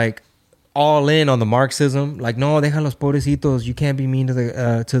that was like all in on the Marxism, like, no, deja los pobrecitos, you can't be mean to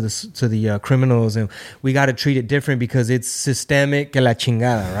the criminals, and we got to treat it different because it's systemic, que la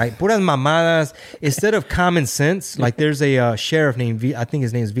chingada, right? Puras mamadas. Instead of common sense, like there's a sheriff named, I think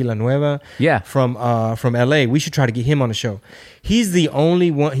his name is Villanueva, from LA. We should try to get him on the show. He's the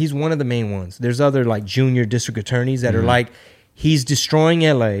only one, he's one of the main ones. There's other like junior district attorneys that are like, he's destroying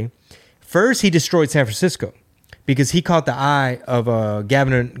LA. First, he destroyed San Francisco, because he caught the eye of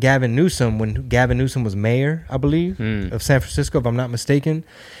Gavin Newsom when Gavin Newsom was mayor, I believe, of San Francisco, if I'm not mistaken.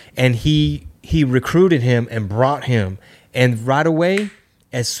 And he recruited him and brought him. And right away,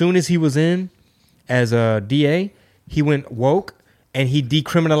 as soon as he was in as a DA, he went woke and he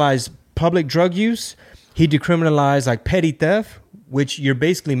decriminalized public drug use. He decriminalized like petty theft, which you're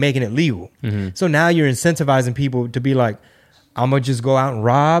basically making it legal. So now you're incentivizing people to be like, I'm going to just go out and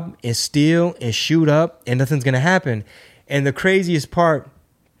rob and steal and shoot up and nothing's going to happen. And the craziest part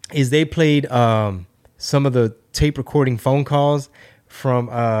is they played some of the tape recording phone calls from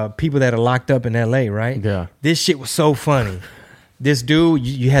people that are locked up in LA, right? Yeah. This shit was so funny. This dude,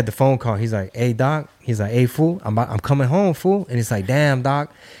 you had the phone call. He's like, hey, doc. He's like, hey, fool, I'm coming home, fool. And it's like, damn,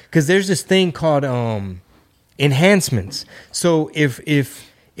 doc. Because there's this thing called enhancements. So if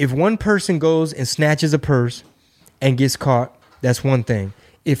one person goes and snatches a purse and gets caught, that's one thing.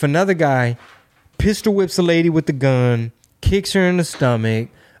 If another guy pistol whips a lady with the gun, kicks her in the stomach,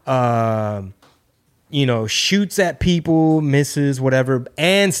 shoots at people, misses, whatever,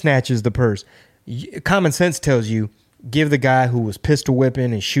 and snatches the purse, common sense tells you, give the guy who was pistol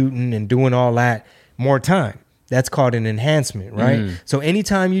whipping and shooting and doing all that more time. That's called an enhancement, right? So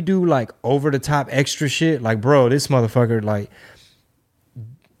anytime you do like over the top extra shit, like, bro, this motherfucker, like,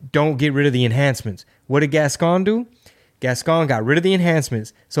 don't get rid of the enhancements. What did Gascon do? Gascon got rid of the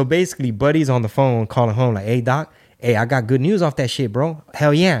enhancements. So basically, Buddy's on the phone calling home like, hey, doc, hey, I got good news off that shit, bro.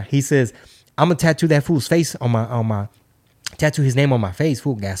 Hell yeah. He says, I'm going to tattoo that fool's face tattoo his name on my face,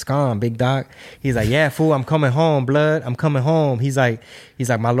 fool, Gascon, big doc. He's like, yeah, fool, I'm coming home, blood. I'm coming home. He's like,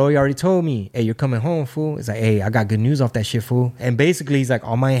 my lawyer already told me, hey, you're coming home, fool. He's like, hey, I got good news off that shit, fool. And basically, he's like,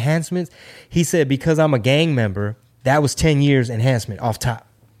 all my enhancements, he said, because I'm a gang member, that was 10 years enhancement off top.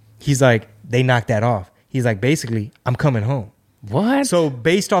 He's like, they knocked that off. He's like, basically, I'm coming home. What? So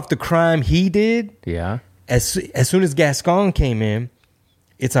based off the crime he did, as soon as Gascon came in,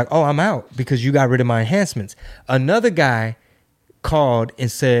 it's like, oh, I'm out because you got rid of my enhancements. Another guy called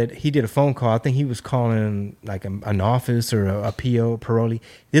and said, he did a phone call. I think he was calling like an office or a PO, parolee.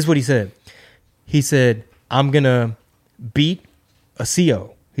 This is what he said. He said, I'm going to beat a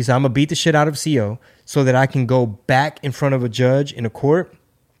CO. He said, I'm going to beat the shit out of CO so that I can go back in front of a judge in a court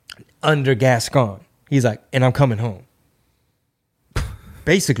under Gascon. He's like, and I'm coming home.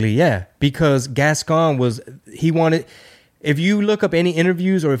 Basically, yeah. Because Gascon he wanted, if you look up any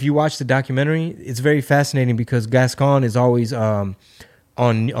interviews or if you watch the documentary, it's very fascinating because Gascon is always on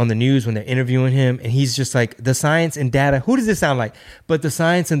the news when they're interviewing him. And he's just like, the science and data, who does this sound like? But the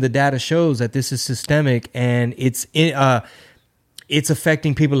science and the data shows that this is systemic and it's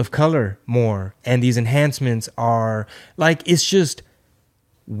affecting people of color more. And these enhancements are like, it's just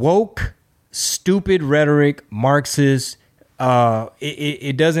woke, stupid rhetoric, Marxist.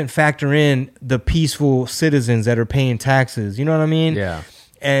 It doesn't factor in the peaceful citizens that are paying taxes. You know what I mean? Yeah.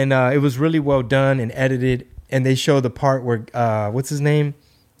 And it was really well done and edited. And they show the part where, what's his name?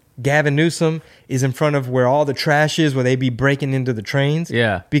 Gavin Newsom is in front of where all the trash is, where they be breaking into the trains.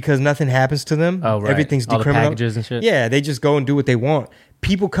 Yeah. Because nothing happens to them. Oh, right. Everything's decriminalized. All the packages and shit. Yeah, they just go and do what they want.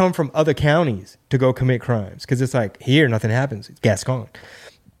 People come from other counties to go commit crimes because it's like, here, nothing happens. It's Gascon.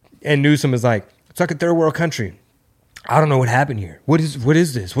 And Newsom is like, it's like a third world country. I don't know what happened here. What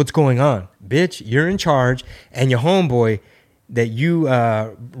is this? What's going on? Bitch, you're in charge, and your homeboy that you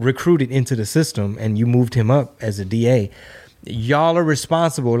recruited into the system and you moved him up as a DA, y'all are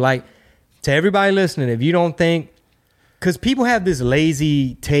responsible. Like, to everybody listening, if you don't think, because people have this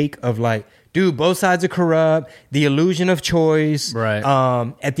lazy take of like, dude, both sides are corrupt, the illusion of choice. Right.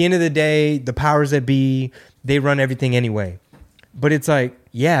 At the end of the day, the powers that be, they run everything anyway. But it's like,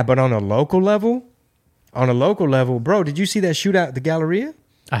 yeah, but on a local level, bro, did you see that shootout at the Galleria?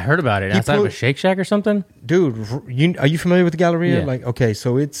 I heard about it. Outside of a Shake Shack or something? Dude, are you familiar with the Galleria? Yeah. Like, okay,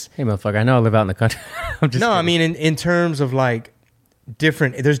 so it's... Hey, motherfucker, I know I live out in the country. I'm just kidding. I mean, in terms of like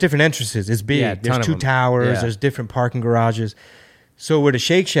there's different entrances. It's big. Yeah, there's 2 towers. Yeah. There's different parking garages. So where the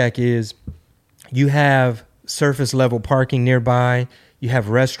Shake Shack is, you have surface level parking nearby. You have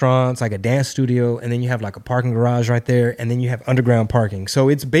restaurants, like a dance studio, and then you have like a parking garage right there, and then you have underground parking. So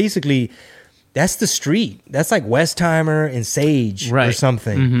it's basically, that's the street. That's like Westheimer and Sage or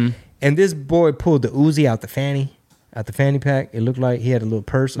something. Mm-hmm. And this boy pulled the Uzi out the fanny. at the fanny pack. It looked like he had a little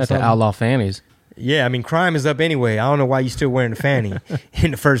purse. Not the outlaw fannies. Yeah, I mean, crime is up anyway. I don't know why you still wearing a fanny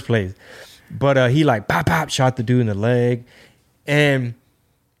in the first place. But he like pop shot the dude in the leg, and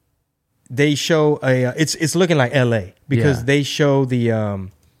they show it's looking like L.A. because they show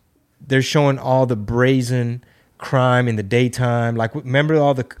they're showing all the brazen crime in the daytime. Like, remember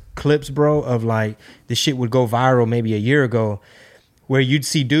all the clips, bro, of like the shit would go viral maybe a year ago, where you'd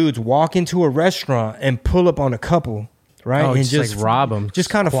see dudes walk into a restaurant and pull up on a couple, right? Oh, and just like rob them, just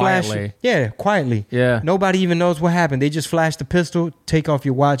kind of flash, quietly. Yeah, nobody even knows what happened. They just flash the pistol, take off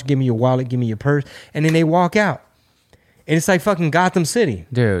your watch, give me your wallet, give me your purse, and then they walk out. And it's like fucking Gotham City,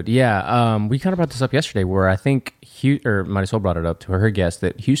 dude. Yeah, we kind of brought this up yesterday, where I think Marisol brought it up to her guest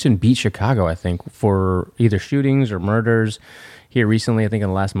that Houston beat Chicago, I think, for either shootings or murders here recently. I think in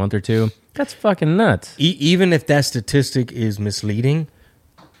the last month or two. That's fucking nuts. Even if that statistic is misleading,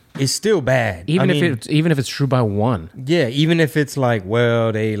 it's still bad. Even if it's true by one. Yeah, even if it's like,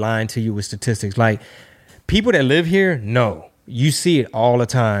 well, they lying to you with statistics. Like, people that live here, no, you see it all the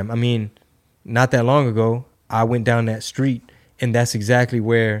time. I mean, not that long ago, I went down that street, and that's exactly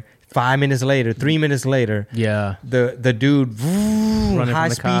where 3 minutes later, the dude high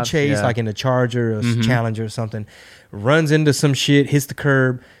speed chase, like in a Charger or Challenger or something, runs into some shit, hits the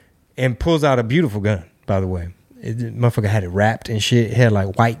curb, and pulls out a beautiful gun. By the way, motherfucker had it wrapped and shit. It had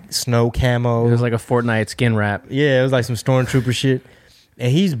like white snow camo. It was like a Fortnite skin wrap. Yeah, it was like some stormtrooper shit,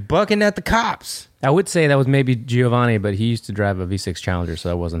 and he's bucking at the cops. I would say that was maybe Giovanni, but he used to drive a V6 Challenger, so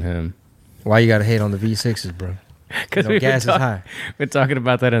that wasn't him. Why you gotta hate on the V6s, bro? Because gas is high. We're talking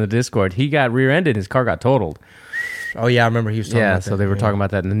about that in the Discord. He got rear-ended. His car got totaled. Oh, yeah, I remember he was talking about that. So they were talking about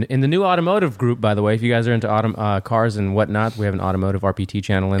that. In the new automotive group, by the way, if you guys are into cars and whatnot, we have an automotive RPT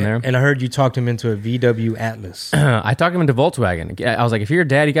channel in there. And I heard you talked him into a VW Atlas. I talked him into Volkswagen. I was like, if you're a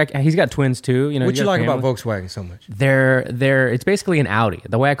dad, he's got twins too. You know, what you like about Volkswagen so much? It's basically an Audi.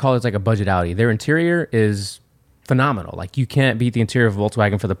 The way I call it is like a budget Audi. Their interior is phenomenal. Like, you can't beat the interior of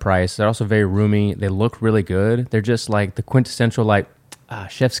Volkswagen for the price. They're also very roomy. They look really good. They're just like the quintessential like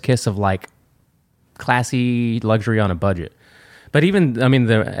chef's kiss of like classy luxury on a budget. But even, I mean,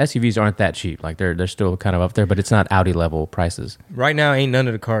 the SUVs aren't that cheap. Like, they're still kind of up there, but it's not Audi level prices. Right now, ain't none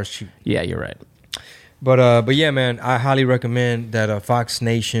of the cars cheap. Yeah, you're right. But yeah, man, I highly recommend that Fox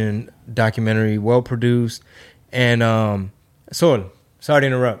Nation documentary, well produced. And sorry to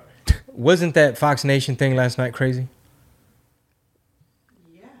interrupt. Wasn't that Fox Nation thing last night crazy?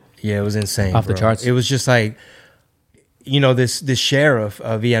 Yeah, it was insane. Off the charts. It was just like, you know, this sheriff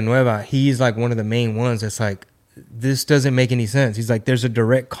of Villanueva, he's like one of the main ones that's like, this doesn't make any sense. He's like, there's a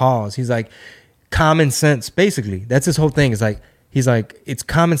direct cause. He's like, common sense, basically. That's his whole thing. It's like, he's like, it's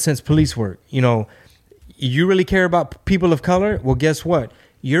common sense police work. You know, you really care about people of color? Well, guess what?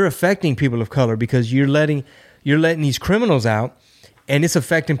 You're affecting people of color because you're letting these criminals out, and it's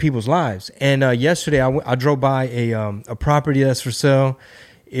affecting people's lives. And yesterday, I drove by a property that's for sale.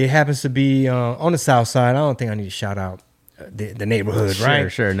 It happens to be on the south side. I don't think I need to shout out the neighborhood,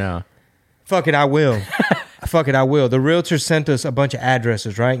 right? Sure, no. Fuck it, I will. The realtor sent us a bunch of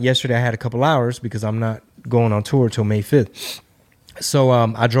addresses, right? Yesterday, I had a couple hours because I'm not going on tour till May 5th. So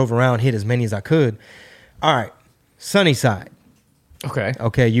I drove around, hit as many as I could. All right, Sunnyside.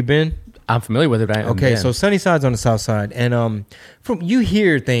 Okay, you been? I'm familiar with it. Okay, so Sunnyside's on the south side, and you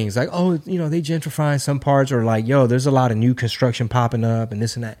hear things like, oh, you know, they gentrifying some parts, or like, yo, there's a lot of new construction popping up and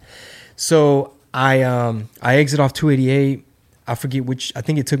this and that. So I exit off 288. I forget which. I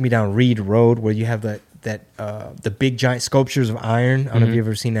think it took me down Reed Road, where you have the big giant sculptures of iron. I don't know if you've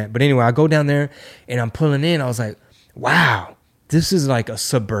ever seen that, but anyway, I go down there and I'm pulling in. I was like, wow, this is like a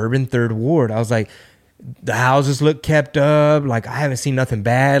suburban third ward. I was like, the houses look kept up. Like, I haven't seen nothing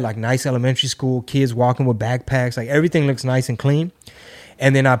bad. Like, nice elementary school kids walking with backpacks. Like, everything looks nice and clean.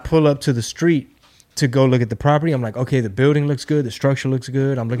 And then I pull up to the street to go look at the property. I'm like, okay, the building looks good. The structure looks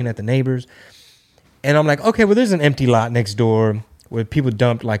good. I'm looking at the neighbors. And I'm like, okay, well, there's an empty lot next door where people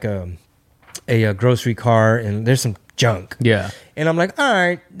dumped like a grocery cart, and there's some junk. Yeah. And I'm like, all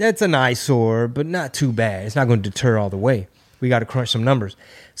right, that's an eyesore, but not too bad. It's not going to deter all the way. We got to crunch some numbers.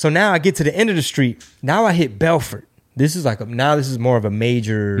 So now I get to the end of the street. Now I hit Belfort. This is this is more of a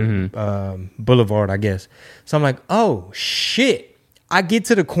major boulevard, I guess. So I'm like, oh shit. I get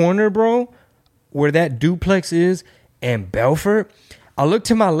to the corner, bro, where that duplex is, and Belfort. I look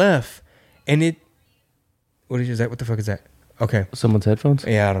to my left, and what is that? What the fuck is that? Okay. Someone's headphones?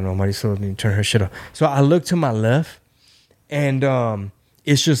 Yeah, I don't know. Marty still need to turn her shit off. So I look to my left, and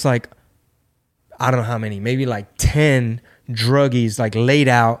it's just like, I don't know how many, maybe like 10 druggies like laid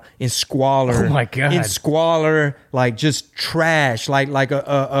out in squalor. Oh my God. In squalor, like just trash, like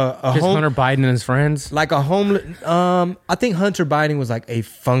a Hunter Biden and his friends, like a homeless. I think Hunter Biden was like a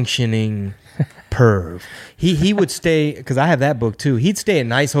functioning perv. He would stay, because I have that book too. He'd stay at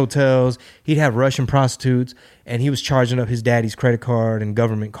nice hotels. He'd have Russian prostitutes, and he was charging up his daddy's credit card and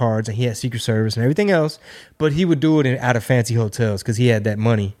government cards, and he had Secret Service and everything else. But he would do it out of fancy hotels because he had that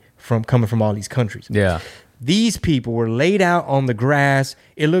money coming from all these countries. Yeah. These people were laid out on the grass.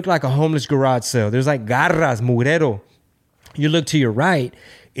 It looked like a homeless garage sale. There's like garras, murero. You look to your right,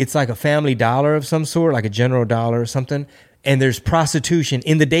 it's like a Family Dollar of some sort, like a General Dollar or something. And there's prostitution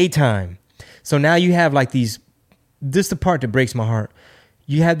in the daytime. So now you have like this is the part that breaks my heart.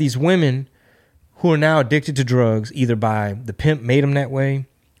 You have these women who are now addicted to drugs, either by the pimp made them that way,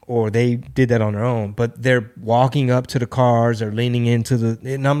 or they did that on their own. But they're walking up to the cars or leaning into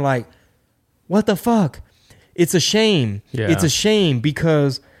and I'm like, what the fuck? It's a shame. Yeah. It's a shame,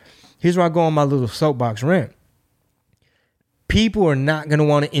 because here's where I go on my little soapbox rant. People are not going to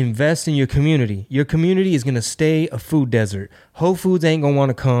want to invest in your community. Your community is going to stay a food desert. Whole Foods ain't going to want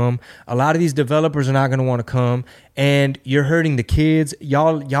to come. A lot of these developers are not going to want to come. And you're hurting the kids.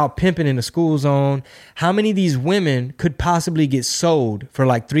 Y'all pimping in the school zone. How many of these women could possibly get sold for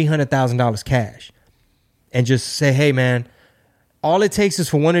like $300,000 cash? And just say, hey, man, all it takes is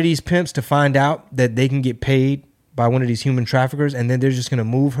for one of these pimps to find out that they can get paid by one of these human traffickers, and then they're just going to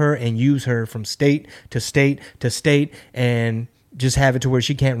move her and use her from state to state to state and just have it to where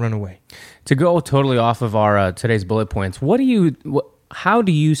she can't run away. To go totally off of our today's bullet points, how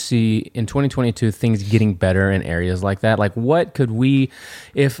do you see in 2022 things getting better in areas like that? Like, what could we,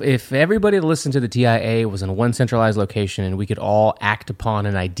 if everybody that listened to the TIA was in one centralized location and we could all act upon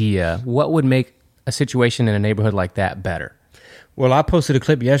an idea, what would make a situation in a neighborhood like that better? Well, I posted a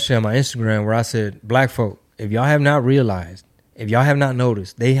clip yesterday on my Instagram where I said, black folk, if y'all have not realized, if y'all have not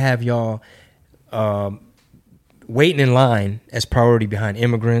noticed, they have y'all waiting in line as priority behind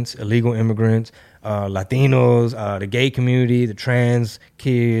immigrants, illegal immigrants, Latinos, the gay community, the trans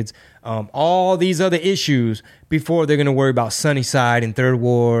kids, all these other issues before they're going to worry about Sunnyside and Third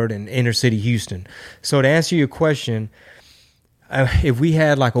Ward and inner city Houston. So to answer your question, if we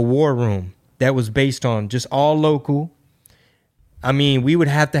had like a war room that was based on just all local, I mean, we would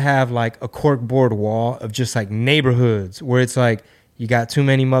have to have like a corkboard wall of just like neighborhoods where it's like you got too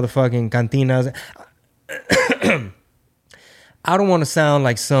many motherfucking cantinas. I don't want to sound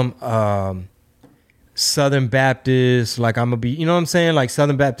like some Southern Baptist, like I'm going to be, you know what I'm saying? Like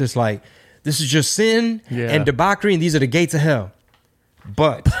Southern Baptist, like this is just sin and debauchery and these are the gates of hell.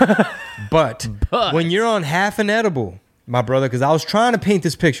 But when you're on half an edible, my brother, because I was trying to paint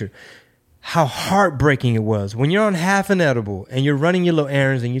this picture, how heartbreaking it was when you're on half an edible and you're running your little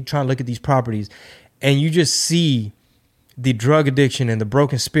errands and you're trying to look at these properties and you just see the drug addiction and the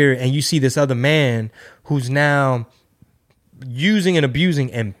broken spirit, and you see this other man who's now using and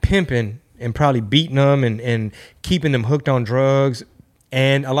abusing and pimping and probably beating them and keeping them hooked on drugs.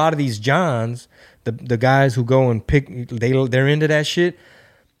 And a lot of these Johns, the guys who go and they're into that shit,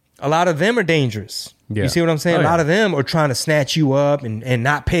 a lot of them are dangerous. Yeah. You see what I'm saying? A lot of them are trying to snatch you up and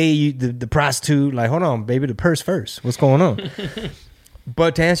not pay you, the prostitute. Like, hold on, baby, the purse first. What's going on?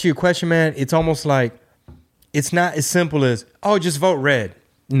 But to answer your question, man, it's almost like it's not as simple as, oh, just vote red.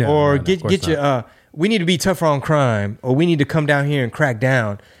 No, get your, we need to be tougher on crime, or we need to come down here and crack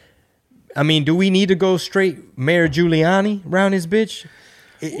down. I mean, do we need to go straight Mayor Giuliani around this bitch?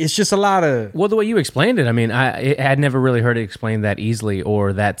 It's just a lot of... Well, the way you explained it, I mean, I had never really heard it explained that easily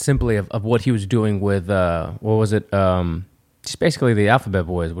or that simply of what he was doing with, what was it? Just basically the Alphabet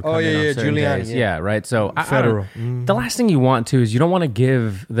Boys would come in on certain days. Yeah, right? So federal. The last thing you want to is you don't want to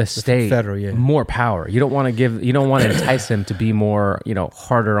give the state more power. You don't want to entice them to be more,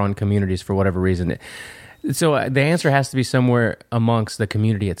 harder on communities for whatever reason. So the answer has to be somewhere amongst the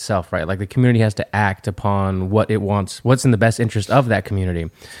community itself, right? Like the community has to act upon what it wants, what's in the best interest of that community.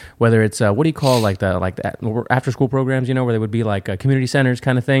 Whether it's what do you call like the after school programs, where they would be like community centers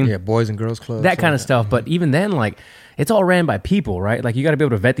kind of thing. Yeah, boys and girls clubs, that kind of stuff. But even then, like it's all ran by people, right? Like you got to be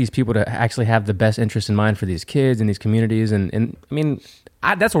able to vet these people to actually have the best interest in mind for these kids and these communities. And I mean,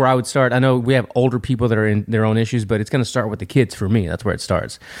 that's where I would start. I know we have older people that are in their own issues, but it's going to start with the kids for me. That's where it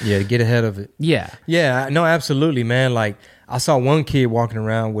starts. Yeah, to get ahead of it. Yeah. Yeah, no, absolutely, man. Like, I saw one kid walking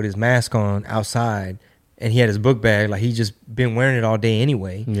around with his mask on outside, and he had his book bag. Like, he just been wearing it all day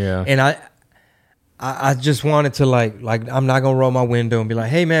anyway. Yeah. And I just wanted to, like I'm not going to roll my window and be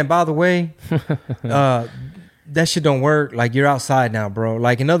like, hey, man, by the way, that shit don't work. Like, you're outside now, bro.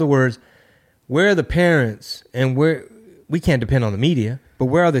 Like, in other words, where are the parents and we can't depend on the media, but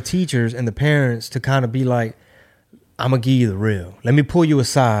where are the teachers and the parents to kind of be like, I'm going to give you the real. Let me pull you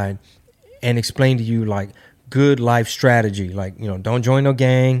aside and explain to you like good life strategy. Like, you know, don't join no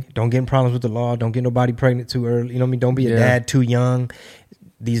gang. Don't get in problems with the law. Don't get nobody pregnant too early. You know what I mean? Don't be a dad too young.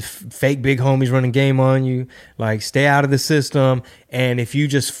 These fake big homies running game on you. Like, stay out of the system. And if you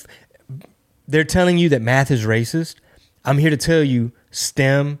just, they're telling you that math is racist. I'm here to tell you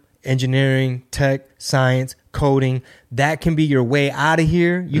STEM, engineering, tech, science, coding, that can be your way out of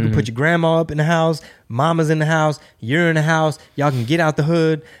here. You can put your grandma up in the house, mama's in the house, you're in the house, y'all can get out the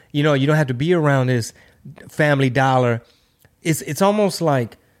hood. You know, you don't have to be around this Family Dollar. It's almost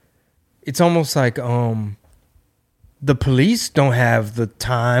like the police don't have the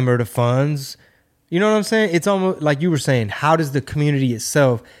time or the funds. You know what I'm saying? It's almost like you were saying, how does the community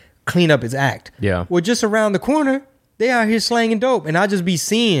itself clean up its act? Yeah. Well, just around the corner, they out here slanging dope. And I just be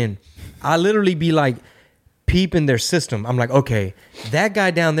seeing, I literally be like peeping their system. I'm like, okay, that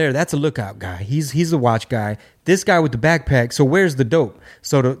guy down there, that's a lookout guy. He's a watch guy. This guy with the backpack, so where's the dope?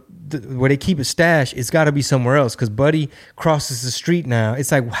 So where they keep it stashed, it's got to be somewhere else because Buddy crosses the street now.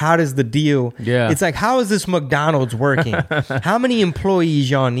 It's like, how does the deal? Yeah. It's like, how is this McDonald's working? How many employees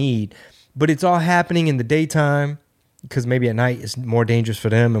y'all need? But it's all happening in the daytime because maybe at night it's more dangerous for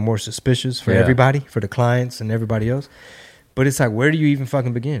them and more suspicious for everybody, for the clients and everybody else. But it's like, where do you even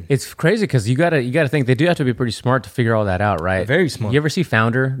fucking begin? It's crazy because you gotta think they do have to be pretty smart to figure all that out, right? Very smart. You ever see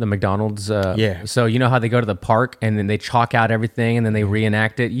Founder, the McDonald's? Yeah. So you know how they go to the park and then they chalk out everything and then they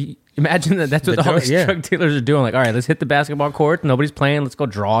reenact it. Imagine that's what all these drug dealers are doing. Like, all right, let's hit the basketball court. Nobody's playing. Let's go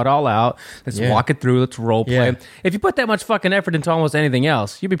draw it all out. Let's walk it through. Let's role play. Yeah. If you put that much fucking effort into almost anything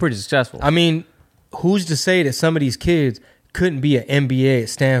else, you'd be pretty successful. I mean, who's to say that some of these kids couldn't be an MBA at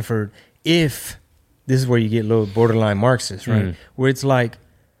Stanford if... This is where you get a little borderline Marxist, right? Where it's like,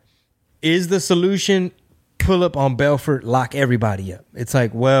 is the solution pull up on Belfort, lock everybody up? It's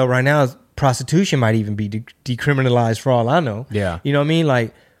like, well, right now, prostitution might even be decriminalized for all I know. Yeah. You know what I mean?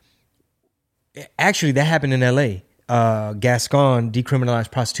 Like, actually, that happened in L.A. Gascon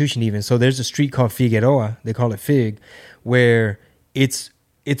decriminalized prostitution even. So there's a street called Figueroa, they call it Fig, where it's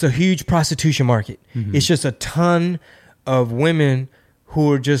a huge prostitution market. It's just a ton of women who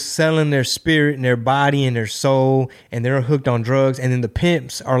are just selling their spirit and their body and their soul, and they're hooked on drugs. And then the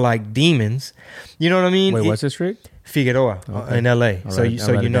pimps are like demons. You know what I mean? Wait, what's the street? Figueroa in L.A. So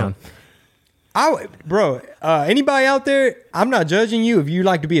you know. Anybody out there, I'm not judging you if you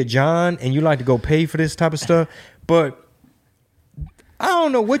like to be a John and you like to go pay for this type of stuff, but I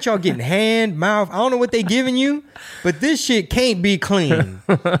don't know what y'all getting, hand, mouth. I don't know what they giving you, but this shit can't be clean.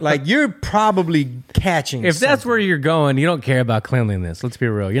 Like, you're probably catching If that's where you're going, you don't care about cleanliness. Let's be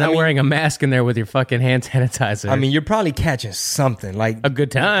real. You're not wearing a mask in there with your fucking hand sanitizer. I mean, you're probably catching something. Like a good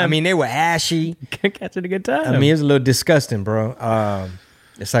time. I mean, they were ashy. Catching a good time. I mean, it's a little disgusting, bro.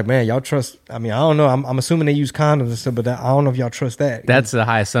 It's like, man, y'all trust. I mean, I don't know. I'm assuming they use condoms and stuff, but I don't know if y'all trust that. That's a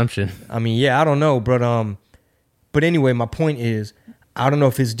high assumption. I mean, yeah, I don't know, but anyway, my point is, I don't know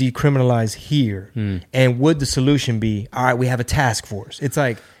if it's decriminalized here. And would the solution be, all right, we have a task force. It's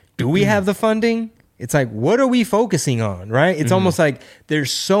like, do we have the funding? It's like, what are we focusing on, right? It's almost like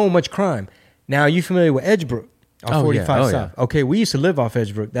there's so much crime. Now, are you familiar with Edgebrook on 45 South? Yeah. Okay, we used to live off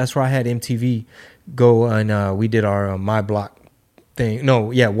Edgebrook. That's where I had MTV go, and we did our My Block thing.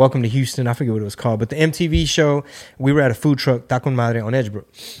 No, yeah, Welcome to Houston. I forget what it was called. But the MTV show, we were at a food truck, Taco Madre, on Edgebrook.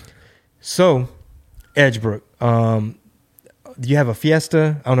 So, Edgebrook, you have a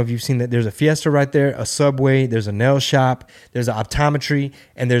Fiesta. I don't know if you've seen that. There's a Fiesta right there, a Subway, there's a nail shop, there's an optometry,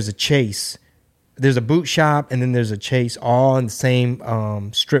 and there's a Chase. There's a boot shop, and then there's a Chase, all in the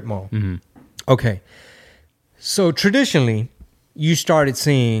same strip mall. Okay. So traditionally, you started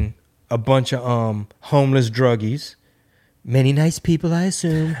seeing a bunch of homeless druggies. Many nice people, I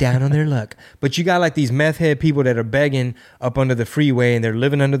assume, down on their luck. But you got like these meth head people that are begging up under the freeway, and they're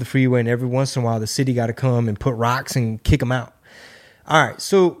living under the freeway, and every once in a while the city got to come and put rocks and kick them out. All right,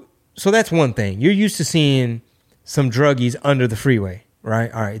 so that's one thing. You're used to seeing some druggies under the freeway,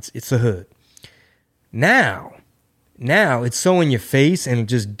 right? All right, it's the hood. Now it's so in your face and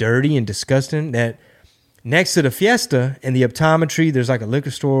just dirty and disgusting that next to the Fiesta and the optometry, there's like a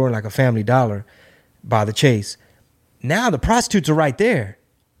liquor store and like a Family Dollar by the Chase. Now the prostitutes are right there.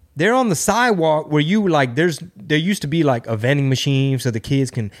 They're on the sidewalk where you like, there used to be like a vending machine so the kids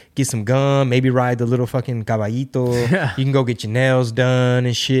can get some gum, maybe ride the little fucking caballito. You can go get your nails done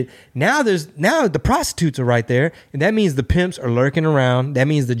and shit. Now the prostitutes are right there. And that means the pimps are lurking around. That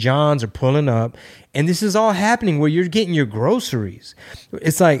means the Johns are pulling up. And this is all happening where you're getting your groceries.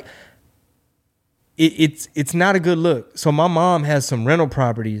 It's like, it's not a good look. So my mom has some rental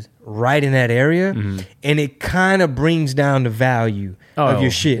properties right in that area, and it kind of brings down the value of your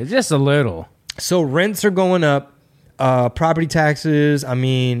shit. Just a little. So rents are going up. property taxes. I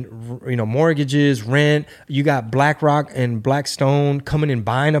mean, mortgages, rent. You got BlackRock and Blackstone coming and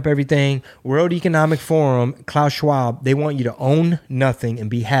buying up everything. World Economic Forum, Klaus Schwab, they want you to own nothing and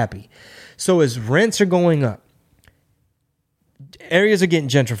be happy. So as rents are going up, areas are getting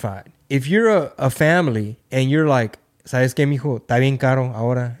gentrified. If you're a family and you're like, ¿sabes qué, mijo? Está bien caro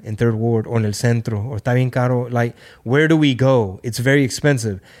ahora en Third Ward or en el centro, or está bien caro. Like, where do we go? It's very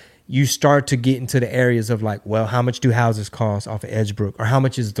expensive. You start to get into the areas of like, well, how much do houses cost off of Edgebrook? Or how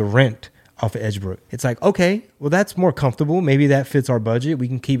much is the rent off of Edgebrook? It's like, okay, well, that's more comfortable. Maybe that fits our budget. We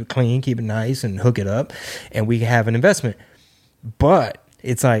can keep it clean, keep it nice, and hook it up, and we can have an investment. But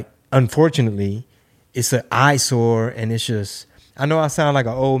it's like, unfortunately, it's an eyesore, and it's just... I know I sound like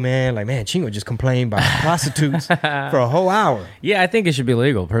an old man. Like, man, Chingo just complained about prostitutes for a whole hour. Yeah, I think it should be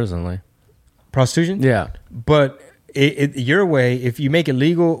legal, personally. Prostitution? Yeah. But your way, if you make it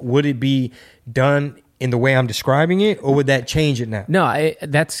legal, would it be done in the way I'm describing it, or would that change it now? No,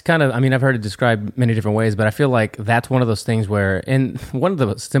 that's kind of... I mean, I've heard it described many different ways, but I feel like that's one of those things where... in one of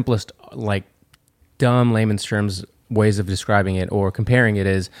the simplest, like, dumb layman's terms ways of describing it or comparing it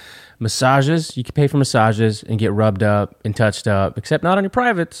is... massages, you can pay for massages and get rubbed up and touched up, except not on your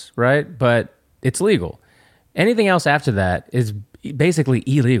privates, right? But it's legal. Anything else after that is basically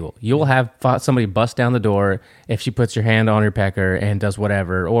illegal. You'll have somebody bust down the door if she puts your hand on your pecker and does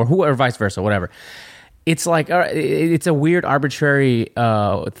whatever, or whoever, vice versa, whatever. It's like, it's a weird, arbitrary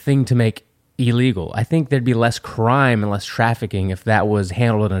thing to make illegal. I think there'd be less crime and less trafficking if that was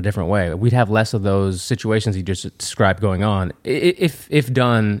handled in a different way. We'd have less of those situations you just described going on if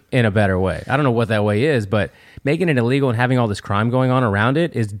done in a better way. I don't know what that way is, but making it illegal and having all this crime going on around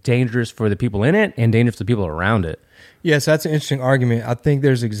it is dangerous for the people in it and dangerous for the people around it. Yes, that's an interesting argument. I think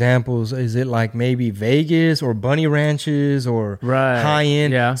there's examples. Is it like maybe Vegas or bunny ranches or high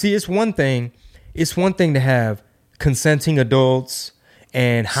end? Yeah. See, it's one thing to have consenting adults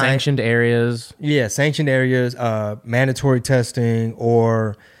and sanctioned areas. Yeah, sanctioned areas, mandatory testing,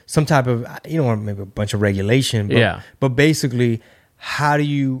 or some type of, maybe a bunch of regulation. But basically, how do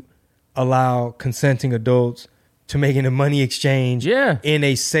you allow consenting adults to make a money exchange in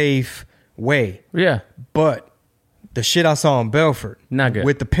a safe way? Yeah. But the shit I saw in Belford, not good.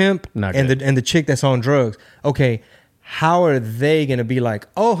 With the pimp and the chick that's on drugs. Okay, how are they gonna be like,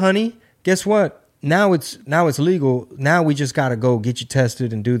 oh honey, guess what? Now it's legal. Now we just got to go get you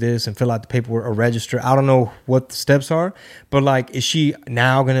tested and do this and fill out the paperwork or register. I don't know what the steps are, but like, is she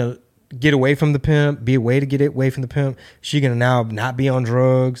now going to get away from the pimp, be a way to get away from the pimp? Is she going to now not be on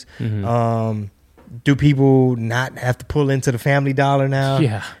drugs? Mm-hmm. Do people not have to pull into the Family Dollar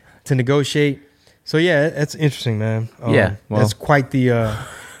now to negotiate? So yeah, that's interesting, man. That's quite the,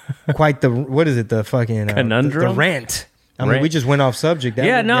 what is it? The fucking conundrum? The rant. I mean, we just went off subject. But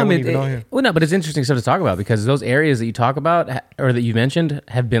it's interesting stuff to talk about because those areas that you talk about or that you mentioned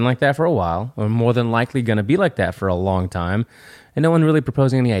have been like that for a while, or more than likely going to be like that for a long time, and no one really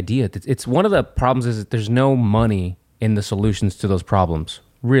proposing any idea. It's one of the problems is that there's no money in the solutions to those problems,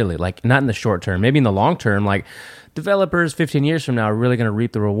 really. Like, not in the short term. Maybe in the long term, like developers 15 years from now are really going to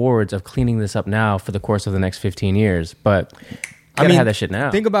reap the rewards of cleaning this up now for the course of the next 15 years. But I mean, have that shit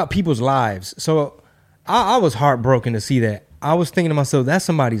now. Think about people's lives. So I was heartbroken to see that. I was thinking to myself, that's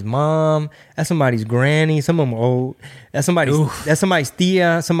somebody's mom, that's somebody's granny, some of them are old, that's somebody's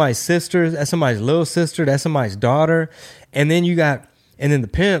tia, somebody's sister, that's somebody's little sister, that's somebody's daughter. And then the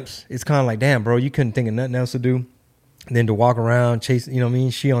pimps, it's kind of like, damn, bro, you couldn't think of nothing else to do than to walk around, chase,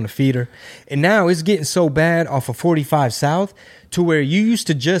 she on the feeder. And now it's getting so bad off of 45 South to where you used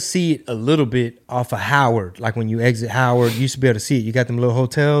to just see it a little bit off of Howard. Like when you exit Howard, you used to be able to see it. You got them little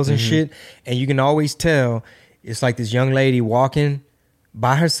hotels and shit, and you can always tell it's like this young lady walking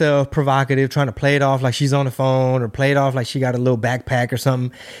by herself, provocative, trying to play it off like she's on the phone or play it off like she got a little backpack or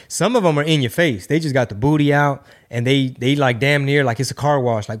something. Some of them are in your face. They just got the booty out and they like damn near like it's a car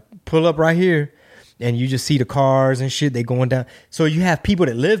wash. Like pull up right here and you just see the cars and shit. They going down. So you have people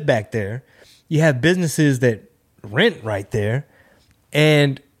that live back there. You have businesses that rent right there.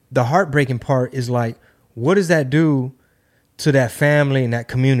 And the heartbreaking part is like, what does that do to that family and that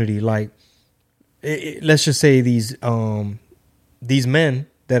community? Like, let's just say these men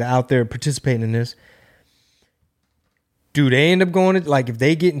that are out there participating in this, do they end up going to, like, if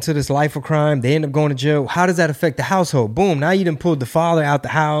they get into this life of crime, they end up going to jail. How does that affect the household? Boom, now you done pulled the father out the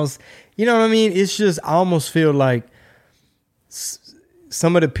house. You know what I mean? It's just, I almost feel like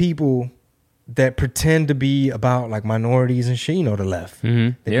some of the people that pretend to be about like minorities and shit, the left.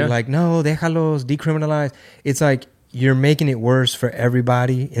 Mm-hmm. They're like, no, déjalos, decriminalize. It's like, you're making it worse for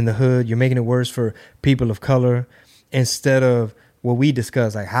everybody in the hood. You're making it worse for people of color instead of what we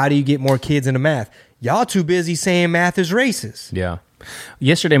discussed. Like, how do you get more kids into math? Y'all too busy saying math is racist. Yeah.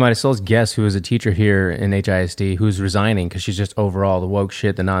 Yesterday, Marisol's guest, who is a teacher here in HISD, who's resigning because she's just overall the woke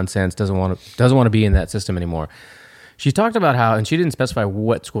shit, the nonsense, doesn't want to be in that system anymore. She talked about how, and she didn't specify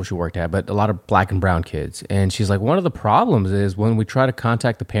what school she worked at, but a lot of black and brown kids. And she's like, one of the problems is when we try to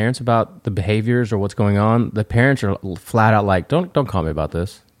contact the parents about the behaviors or what's going on, the parents are flat out like, don't call me about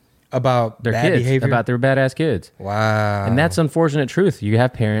this. About their bad kids, behavior? about their badass kids. Wow. And that's unfortunate truth. You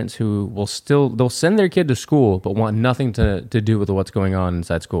have parents who they'll send their kid to school, but want nothing to do with what's going on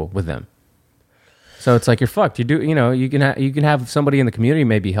inside school with them. So it's like, you're fucked. You can have somebody in the community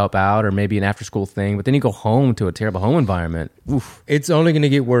maybe help out, or maybe an after school thing, but then you go home to a terrible home environment. Oof. It's only going to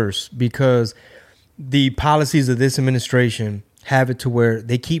get worse because the policies of this administration have it to where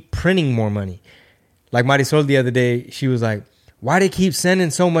they keep printing more money. Like Marisol the other day, she was like, why they keep sending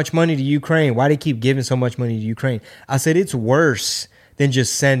so much money to Ukraine? Why they keep giving so much money to Ukraine? I said, it's worse than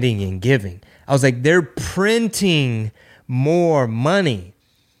just sending and giving. I was like, they're printing more money.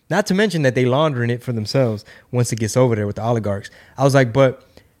 Not to mention that they laundering it for themselves once it gets over there with the oligarchs. I was like, but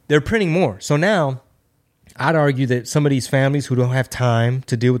they're printing more. So now I'd argue that some of these families who don't have time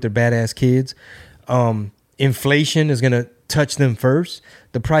to deal with their badass kids, inflation is going to touch them first.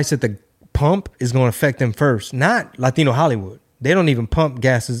 The price at the pump is going to affect them first, not Latino Hollywood. They don't even pump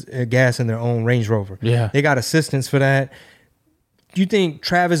gas in their own Range Rover. Yeah. They got assistance for that. Do you think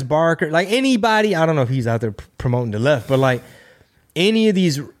Travis Barker, like anybody, I don't know if he's out there promoting the left, but like any of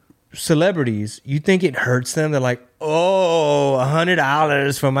these celebrities, you think it hurts them? They're like, oh,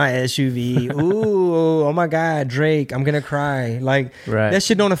 $100 for my SUV. Ooh, oh my God, Drake, I'm going to cry. Like, right. That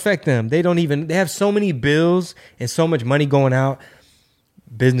shit don't affect them. They have so many bills and so much money going out.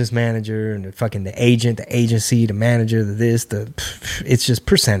 Business manager and the agent, the agency, the manager, it's just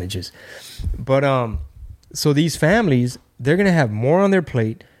percentages. But so these families, they're gonna have more on their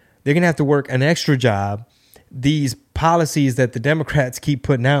plate. They're gonna have to work an extra job. These policies that the Democrats keep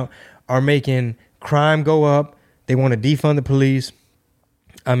putting out are making crime go up. They want to defund the police.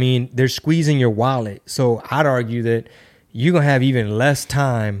 I mean, they're squeezing your wallet. So I'd argue that you're gonna have even less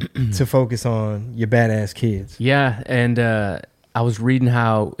time to focus on your badass kids. Yeah, and I was reading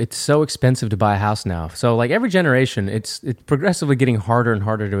how it's so expensive to buy a house now. So like every generation, it's progressively getting harder and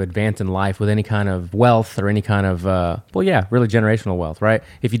harder to advance in life with any kind of wealth or any kind of, really generational wealth, right?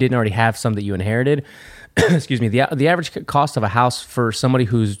 If you didn't already have some that you inherited, excuse me, the average cost of a house for somebody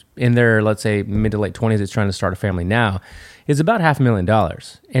who's in their, let's say, mid to late 20s that's trying to start a family now is about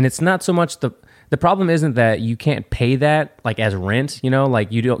 $500,000. And it's not so much the problem isn't that you can't pay that like as rent, like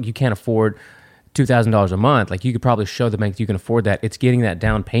you can't afford $2,000 a month. Like you could probably show the bank you can afford that. It's getting that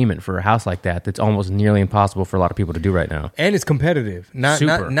down payment for a house like that's almost nearly impossible for a lot of people to do right now. And it's competitive. Not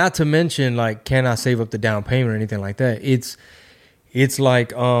to mention like, can I save up the down payment or anything like that? It's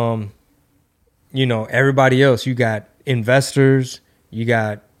like everybody else. You got investors, you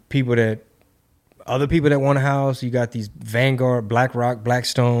got other people that want a house, you got these Vanguard, BlackRock,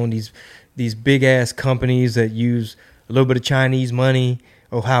 Blackstone, these big ass companies that use a little bit of Chinese money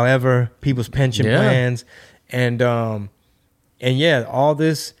or however, people's pension plans. And all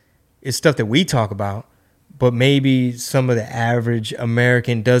this is stuff that we talk about, but maybe some of the average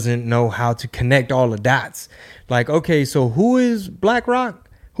American doesn't know how to connect all the dots. Like, okay, so who is BlackRock?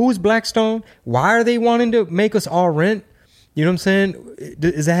 Who is Blackstone? Why are they wanting to make us all rent? You know what I'm saying?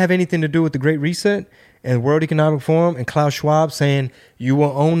 Does that have anything to do with the Great Reset and World Economic Forum and Klaus Schwab saying you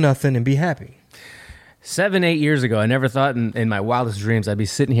will own nothing and be happy? 7-8 years ago, I never thought in my wildest dreams I'd be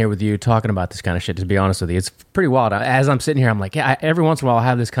sitting here with you talking about this kind of shit, to be honest with you. It's pretty wild. As I'm sitting here, I'm like, every once in a while I'll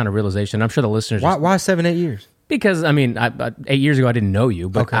have this kind of realization. I'm sure the listeners... Why 7-8 years? Because, 8 years ago I didn't know you,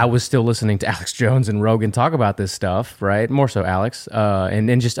 but okay. I was still listening to Alex Jones and Rogan talk about this stuff, right? More so Alex,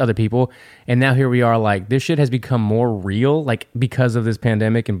 and just other people. And now here we are, like, this shit has become more real, like, because of this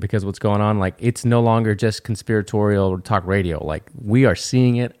pandemic and because of what's going on. Like, it's no longer just conspiratorial talk radio. Like, we are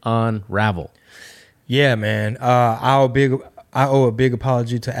seeing it unravel. Yeah, man. I owe a big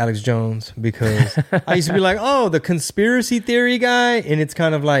apology to Alex Jones because I used to be like, oh, the conspiracy theory guy. And it's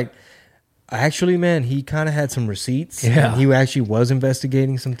kind of like, actually, man, he kind of had some receipts. Yeah. And he actually was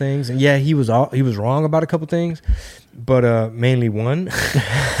investigating some things. And yeah, he was wrong about a couple things, but mainly one.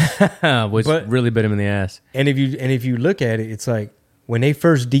 Which really bit him in the ass. And if you look at it, it's like when they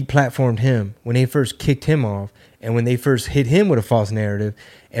first deplatformed him, when they first kicked him off, and when they first hit him with a false narrative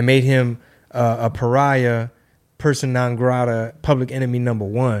and made him a pariah, person non grata, public enemy number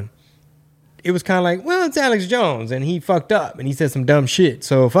one, it was kind of like, well, it's Alex Jones and he fucked up and he said some dumb shit,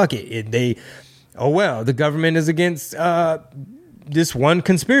 so fuck it. The government is against this one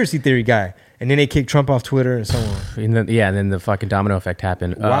conspiracy theory guy. And then they kicked Trump off Twitter and so on. And then the fucking domino effect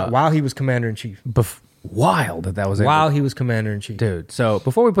happened. While he was commander-in-chief. Wild that was while he was commander-in-chief. Dude, so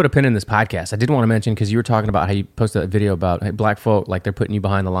before we put a pin in this podcast, I did want to mention, because you were talking about how you posted a video about black folk, like they're putting you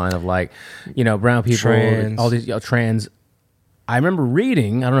behind the line of like, brown people, trans. All these trans. I remember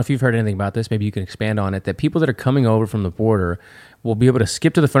reading, I don't know if you've heard anything about this, maybe you can expand on it, that people that are coming over from the border will be able to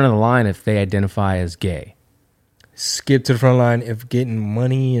skip to the front of the line if they identify as gay. Skip to the front line if getting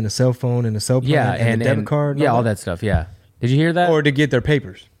money and a cell phone and a cell plan and a debit card? Yeah, all that stuff, yeah. Did you hear that? Or to get their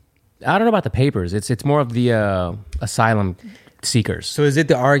papers? I don't know about the papers. It's more of the asylum seekers. So is it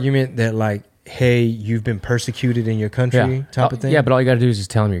the argument that like, hey, you've been persecuted in your country type of thing? Yeah, but all you got to do is just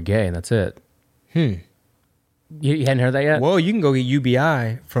tell them you're gay and that's it. You hadn't heard that yet? Well, you can go get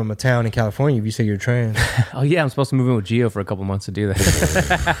UBI from a town in California if you say you're trans. Oh, yeah, I'm supposed to move in with Gio for a couple months to do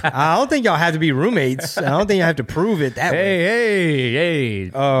that. I don't think y'all have to be roommates. I don't think you have to prove it that Hey.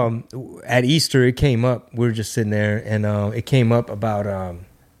 way. At Easter, it came up. We were just sitting there, and it came up about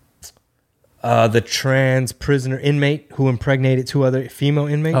the trans prisoner inmate who impregnated 2 other female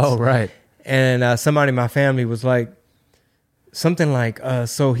inmates. Oh, right. And somebody in my family was like, something like,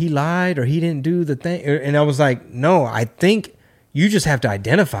 so he lied or he didn't do the thing. And I was like, no, I think you just have to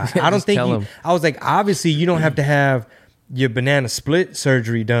identify. I don't think I was like, obviously you don't have to have your banana split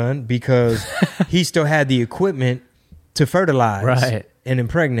surgery done because he still had the equipment to fertilize and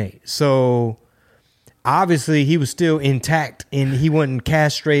impregnate. So obviously he was still intact and he wasn't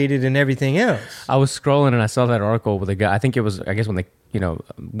castrated and everything else. I was scrolling and I saw that article with a guy. I think it was, I guess when they,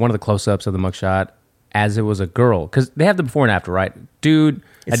 one of the close-ups of the mugshot, as it was a girl, because they have the before and after, right? Dude.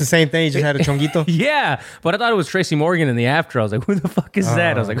 It's the same thing, you just had a chonguito? Yeah, but I thought it was Tracy Morgan in the after. I was like, who the fuck is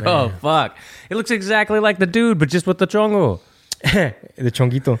that? I was like, oh, fuck. It looks exactly like the dude, but just with the chongo. The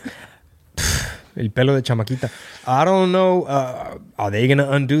chonguito. El pelo de chamaquita. I don't know. Are they going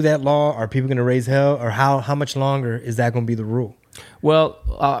to undo that law? Are people going to raise hell? Or how much longer is that going to be the rule? Well,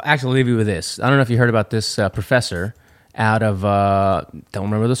 I'll actually leave you with this. I don't know if you heard about this professor out of, don't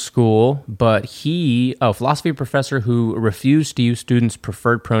remember the school, but a philosophy professor who refused to use students'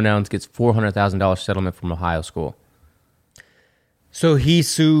 preferred pronouns gets $400,000 settlement from Ohio school. So he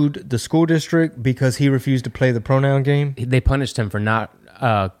sued the school district because he refused to play the pronoun game? They punished him for not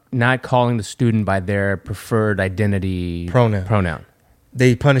calling the student by their preferred identity pronoun.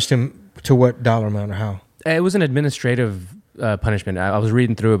 They punished him to what dollar amount or how? It was an administrative punishment. I was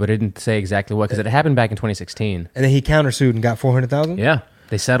reading through it, but it didn't say exactly what, because it happened back in 2016. And then he countersued and got $400,000? Yeah,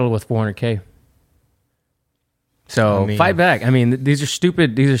 they settled with $400K. So fight back. I mean, these are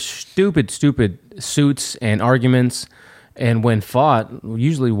stupid stupid suits and arguments, and when fought,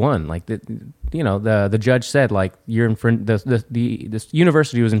 usually won. Like the judge said, like this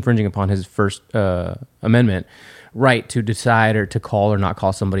university was infringing upon his First Amendment right to decide or to call or not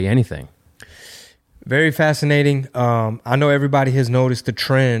call somebody anything. Very fascinating. I know everybody has noticed the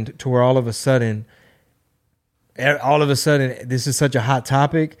trend to where all of a sudden this is such a hot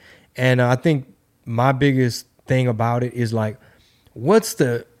topic. And I think my biggest thing about it is like, what's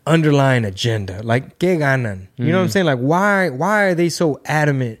the underlying agenda? Like, ¿qué ganan? You know what I'm saying? Like, why are they so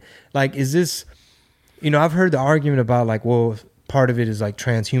adamant? Like, is this, I've heard the argument about like, well, part of it is like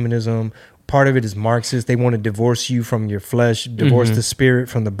transhumanism. Part of it is Marxist. They want to divorce you from your flesh, divorce the spirit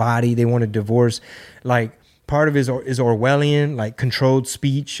from the body. They want to divorce, like, part of it is Orwellian, like controlled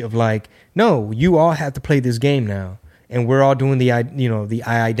speech of like, no, you all have to play this game now. And we're all doing the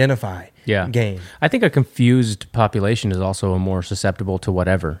I identify game. I think a confused population is also more susceptible to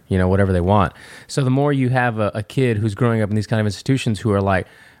whatever they want. So the more you have a kid who's growing up in these kind of institutions who are like,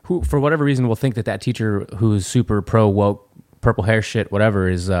 who for whatever reason will think that teacher who's super pro woke, purple hair shit, whatever,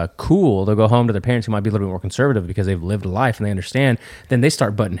 is cool, they'll go home to their parents who might be a little bit more conservative because they've lived a life and they understand, then they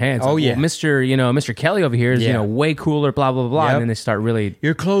start butting heads. Oh, like, yeah. Well, Mr. Kelly over here is, way cooler, blah, blah, blah. Yep. And then they start really...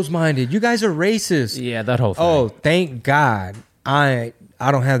 You're closed-minded. You guys are racist. Yeah, that whole thing. Oh, thank God. I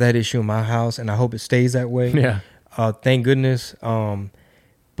don't have that issue in my house, and I hope it stays that way. Yeah. Thank goodness.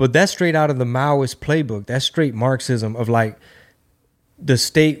 But that's straight out of the Maoist playbook. That's straight Marxism of like, the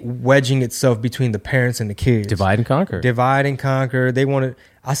state wedging itself between the parents and the kids. Divide and conquer. They want to,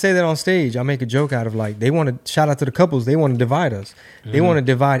 I say that on stage. I make a joke out of like, they want to, shout out to the couples, they want to divide us. They want to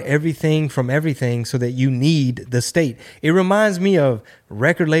divide everything from everything so that you need the state. It reminds me of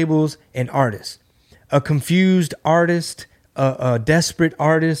record labels and artists. A confused artist, a desperate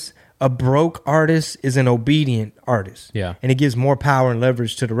artist, a broke artist is an obedient artist. Yeah. And it gives more power and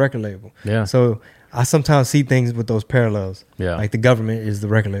leverage to the record label. Yeah. So I sometimes see things with those parallels. Yeah. Like the government is the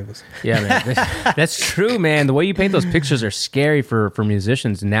record labels. Yeah, man. That's true, man. The way you paint those pictures are scary for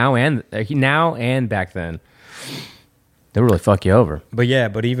musicians now and back then. They really fuck you over. But yeah,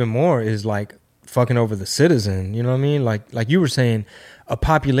 but even more is like fucking over the citizen. You know what I mean? Like you were saying, a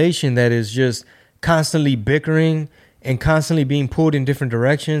population that is just constantly bickering and constantly being pulled in different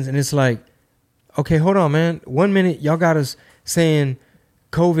directions. And it's like, okay, hold on, man. 1 minute, y'all got us saying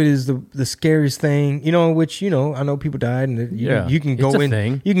COVID is the scariest thing, which, I know people died and you can go in.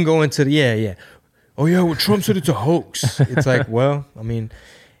 Thing. You can go into the, Oh, yeah, well, Trump said it's a hoax. It's like, well, I mean,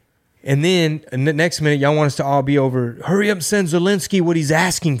 and then the next minute, y'all want us to all be over, hurry up, send Zelensky what he's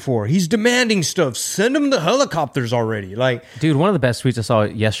asking for. He's demanding stuff. Send him the helicopters already. Like, dude, one of the best tweets I saw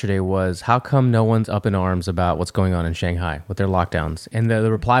yesterday was, how come no one's up in arms about what's going on in Shanghai with their lockdowns? And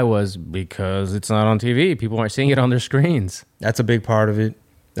the reply was, because it's not on TV. People aren't seeing it on their screens. That's a big part of it.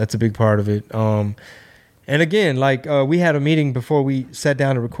 And again, like we had a meeting before we sat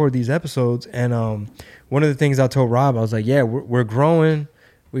down to record these episodes. And one of the things I told Rob, I was like, yeah, we're growing.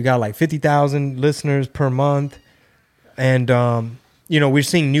 We got like 50,000 listeners per month. And, we're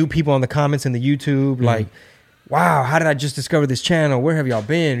seeing new people on the comments in the YouTube. Like, wow, how did I just discover this channel? Where have y'all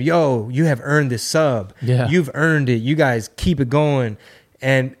been? Yo, you have earned this sub. Yeah. You've earned it. You guys keep it going.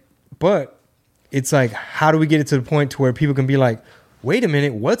 But it's like, how do we get it to the point to where people can be like, wait a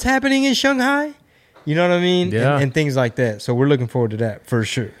minute, what's happening in Shanghai? You know what I mean? Yeah. And things like that. So we're looking forward to that for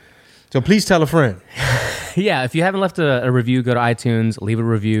sure. So please tell a friend. Yeah, if you haven't left a review, go to iTunes, leave a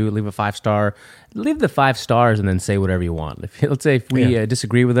review, leave a 5-star. Leave the 5 stars and then say whatever you want. Let's say if we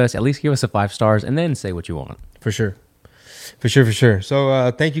disagree with us, at least give us a 5 stars and then say what you want. For sure.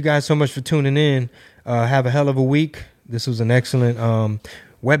 So thank you guys so much for tuning in. Have a hell of a week. This was an excellent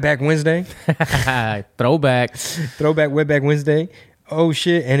Wetback Wednesday. Throwback Wetback Wednesday. Oh,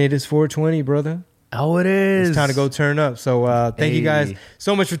 shit. And it is 420, brother. Oh, it is. It's time to go turn up. So thank you guys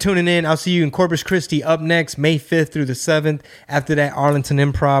so much for tuning in. I'll see you in Corpus Christi up next, May 5th through the 7th. After that, Arlington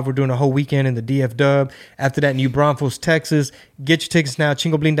Improv. We're doing a whole weekend in the DF Dub. After that, New Braunfels, Texas. Get your tickets now,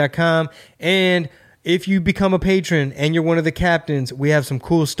 chingobling.com. And if you become a patron and you're one of the captains, we have some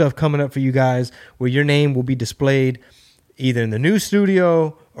cool stuff coming up for you guys where your name will be displayed either in the new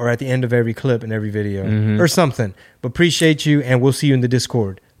studio or at the end of every clip and every video or something. But appreciate you, and we'll see you in the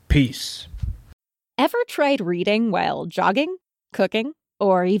Discord. Peace. Ever tried reading while jogging, cooking,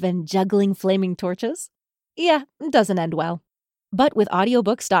 or even juggling flaming torches? Yeah, it doesn't end well. But with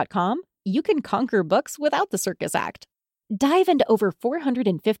audiobooks.com, you can conquer books without the circus act. Dive into over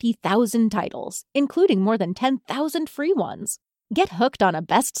 450,000 titles, including more than 10,000 free ones. Get hooked on a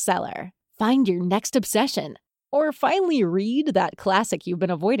bestseller, find your next obsession, or finally read that classic you've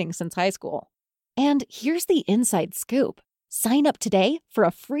been avoiding since high school. And here's the inside scoop. Sign up today for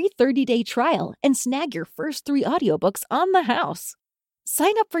a free 30-day trial and snag your first 3 audiobooks on the house.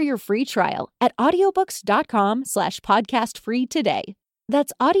 Sign up for your free trial at audiobooks.com/podcastfree today.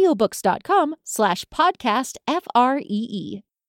 That's audiobooks.com/podcastfree.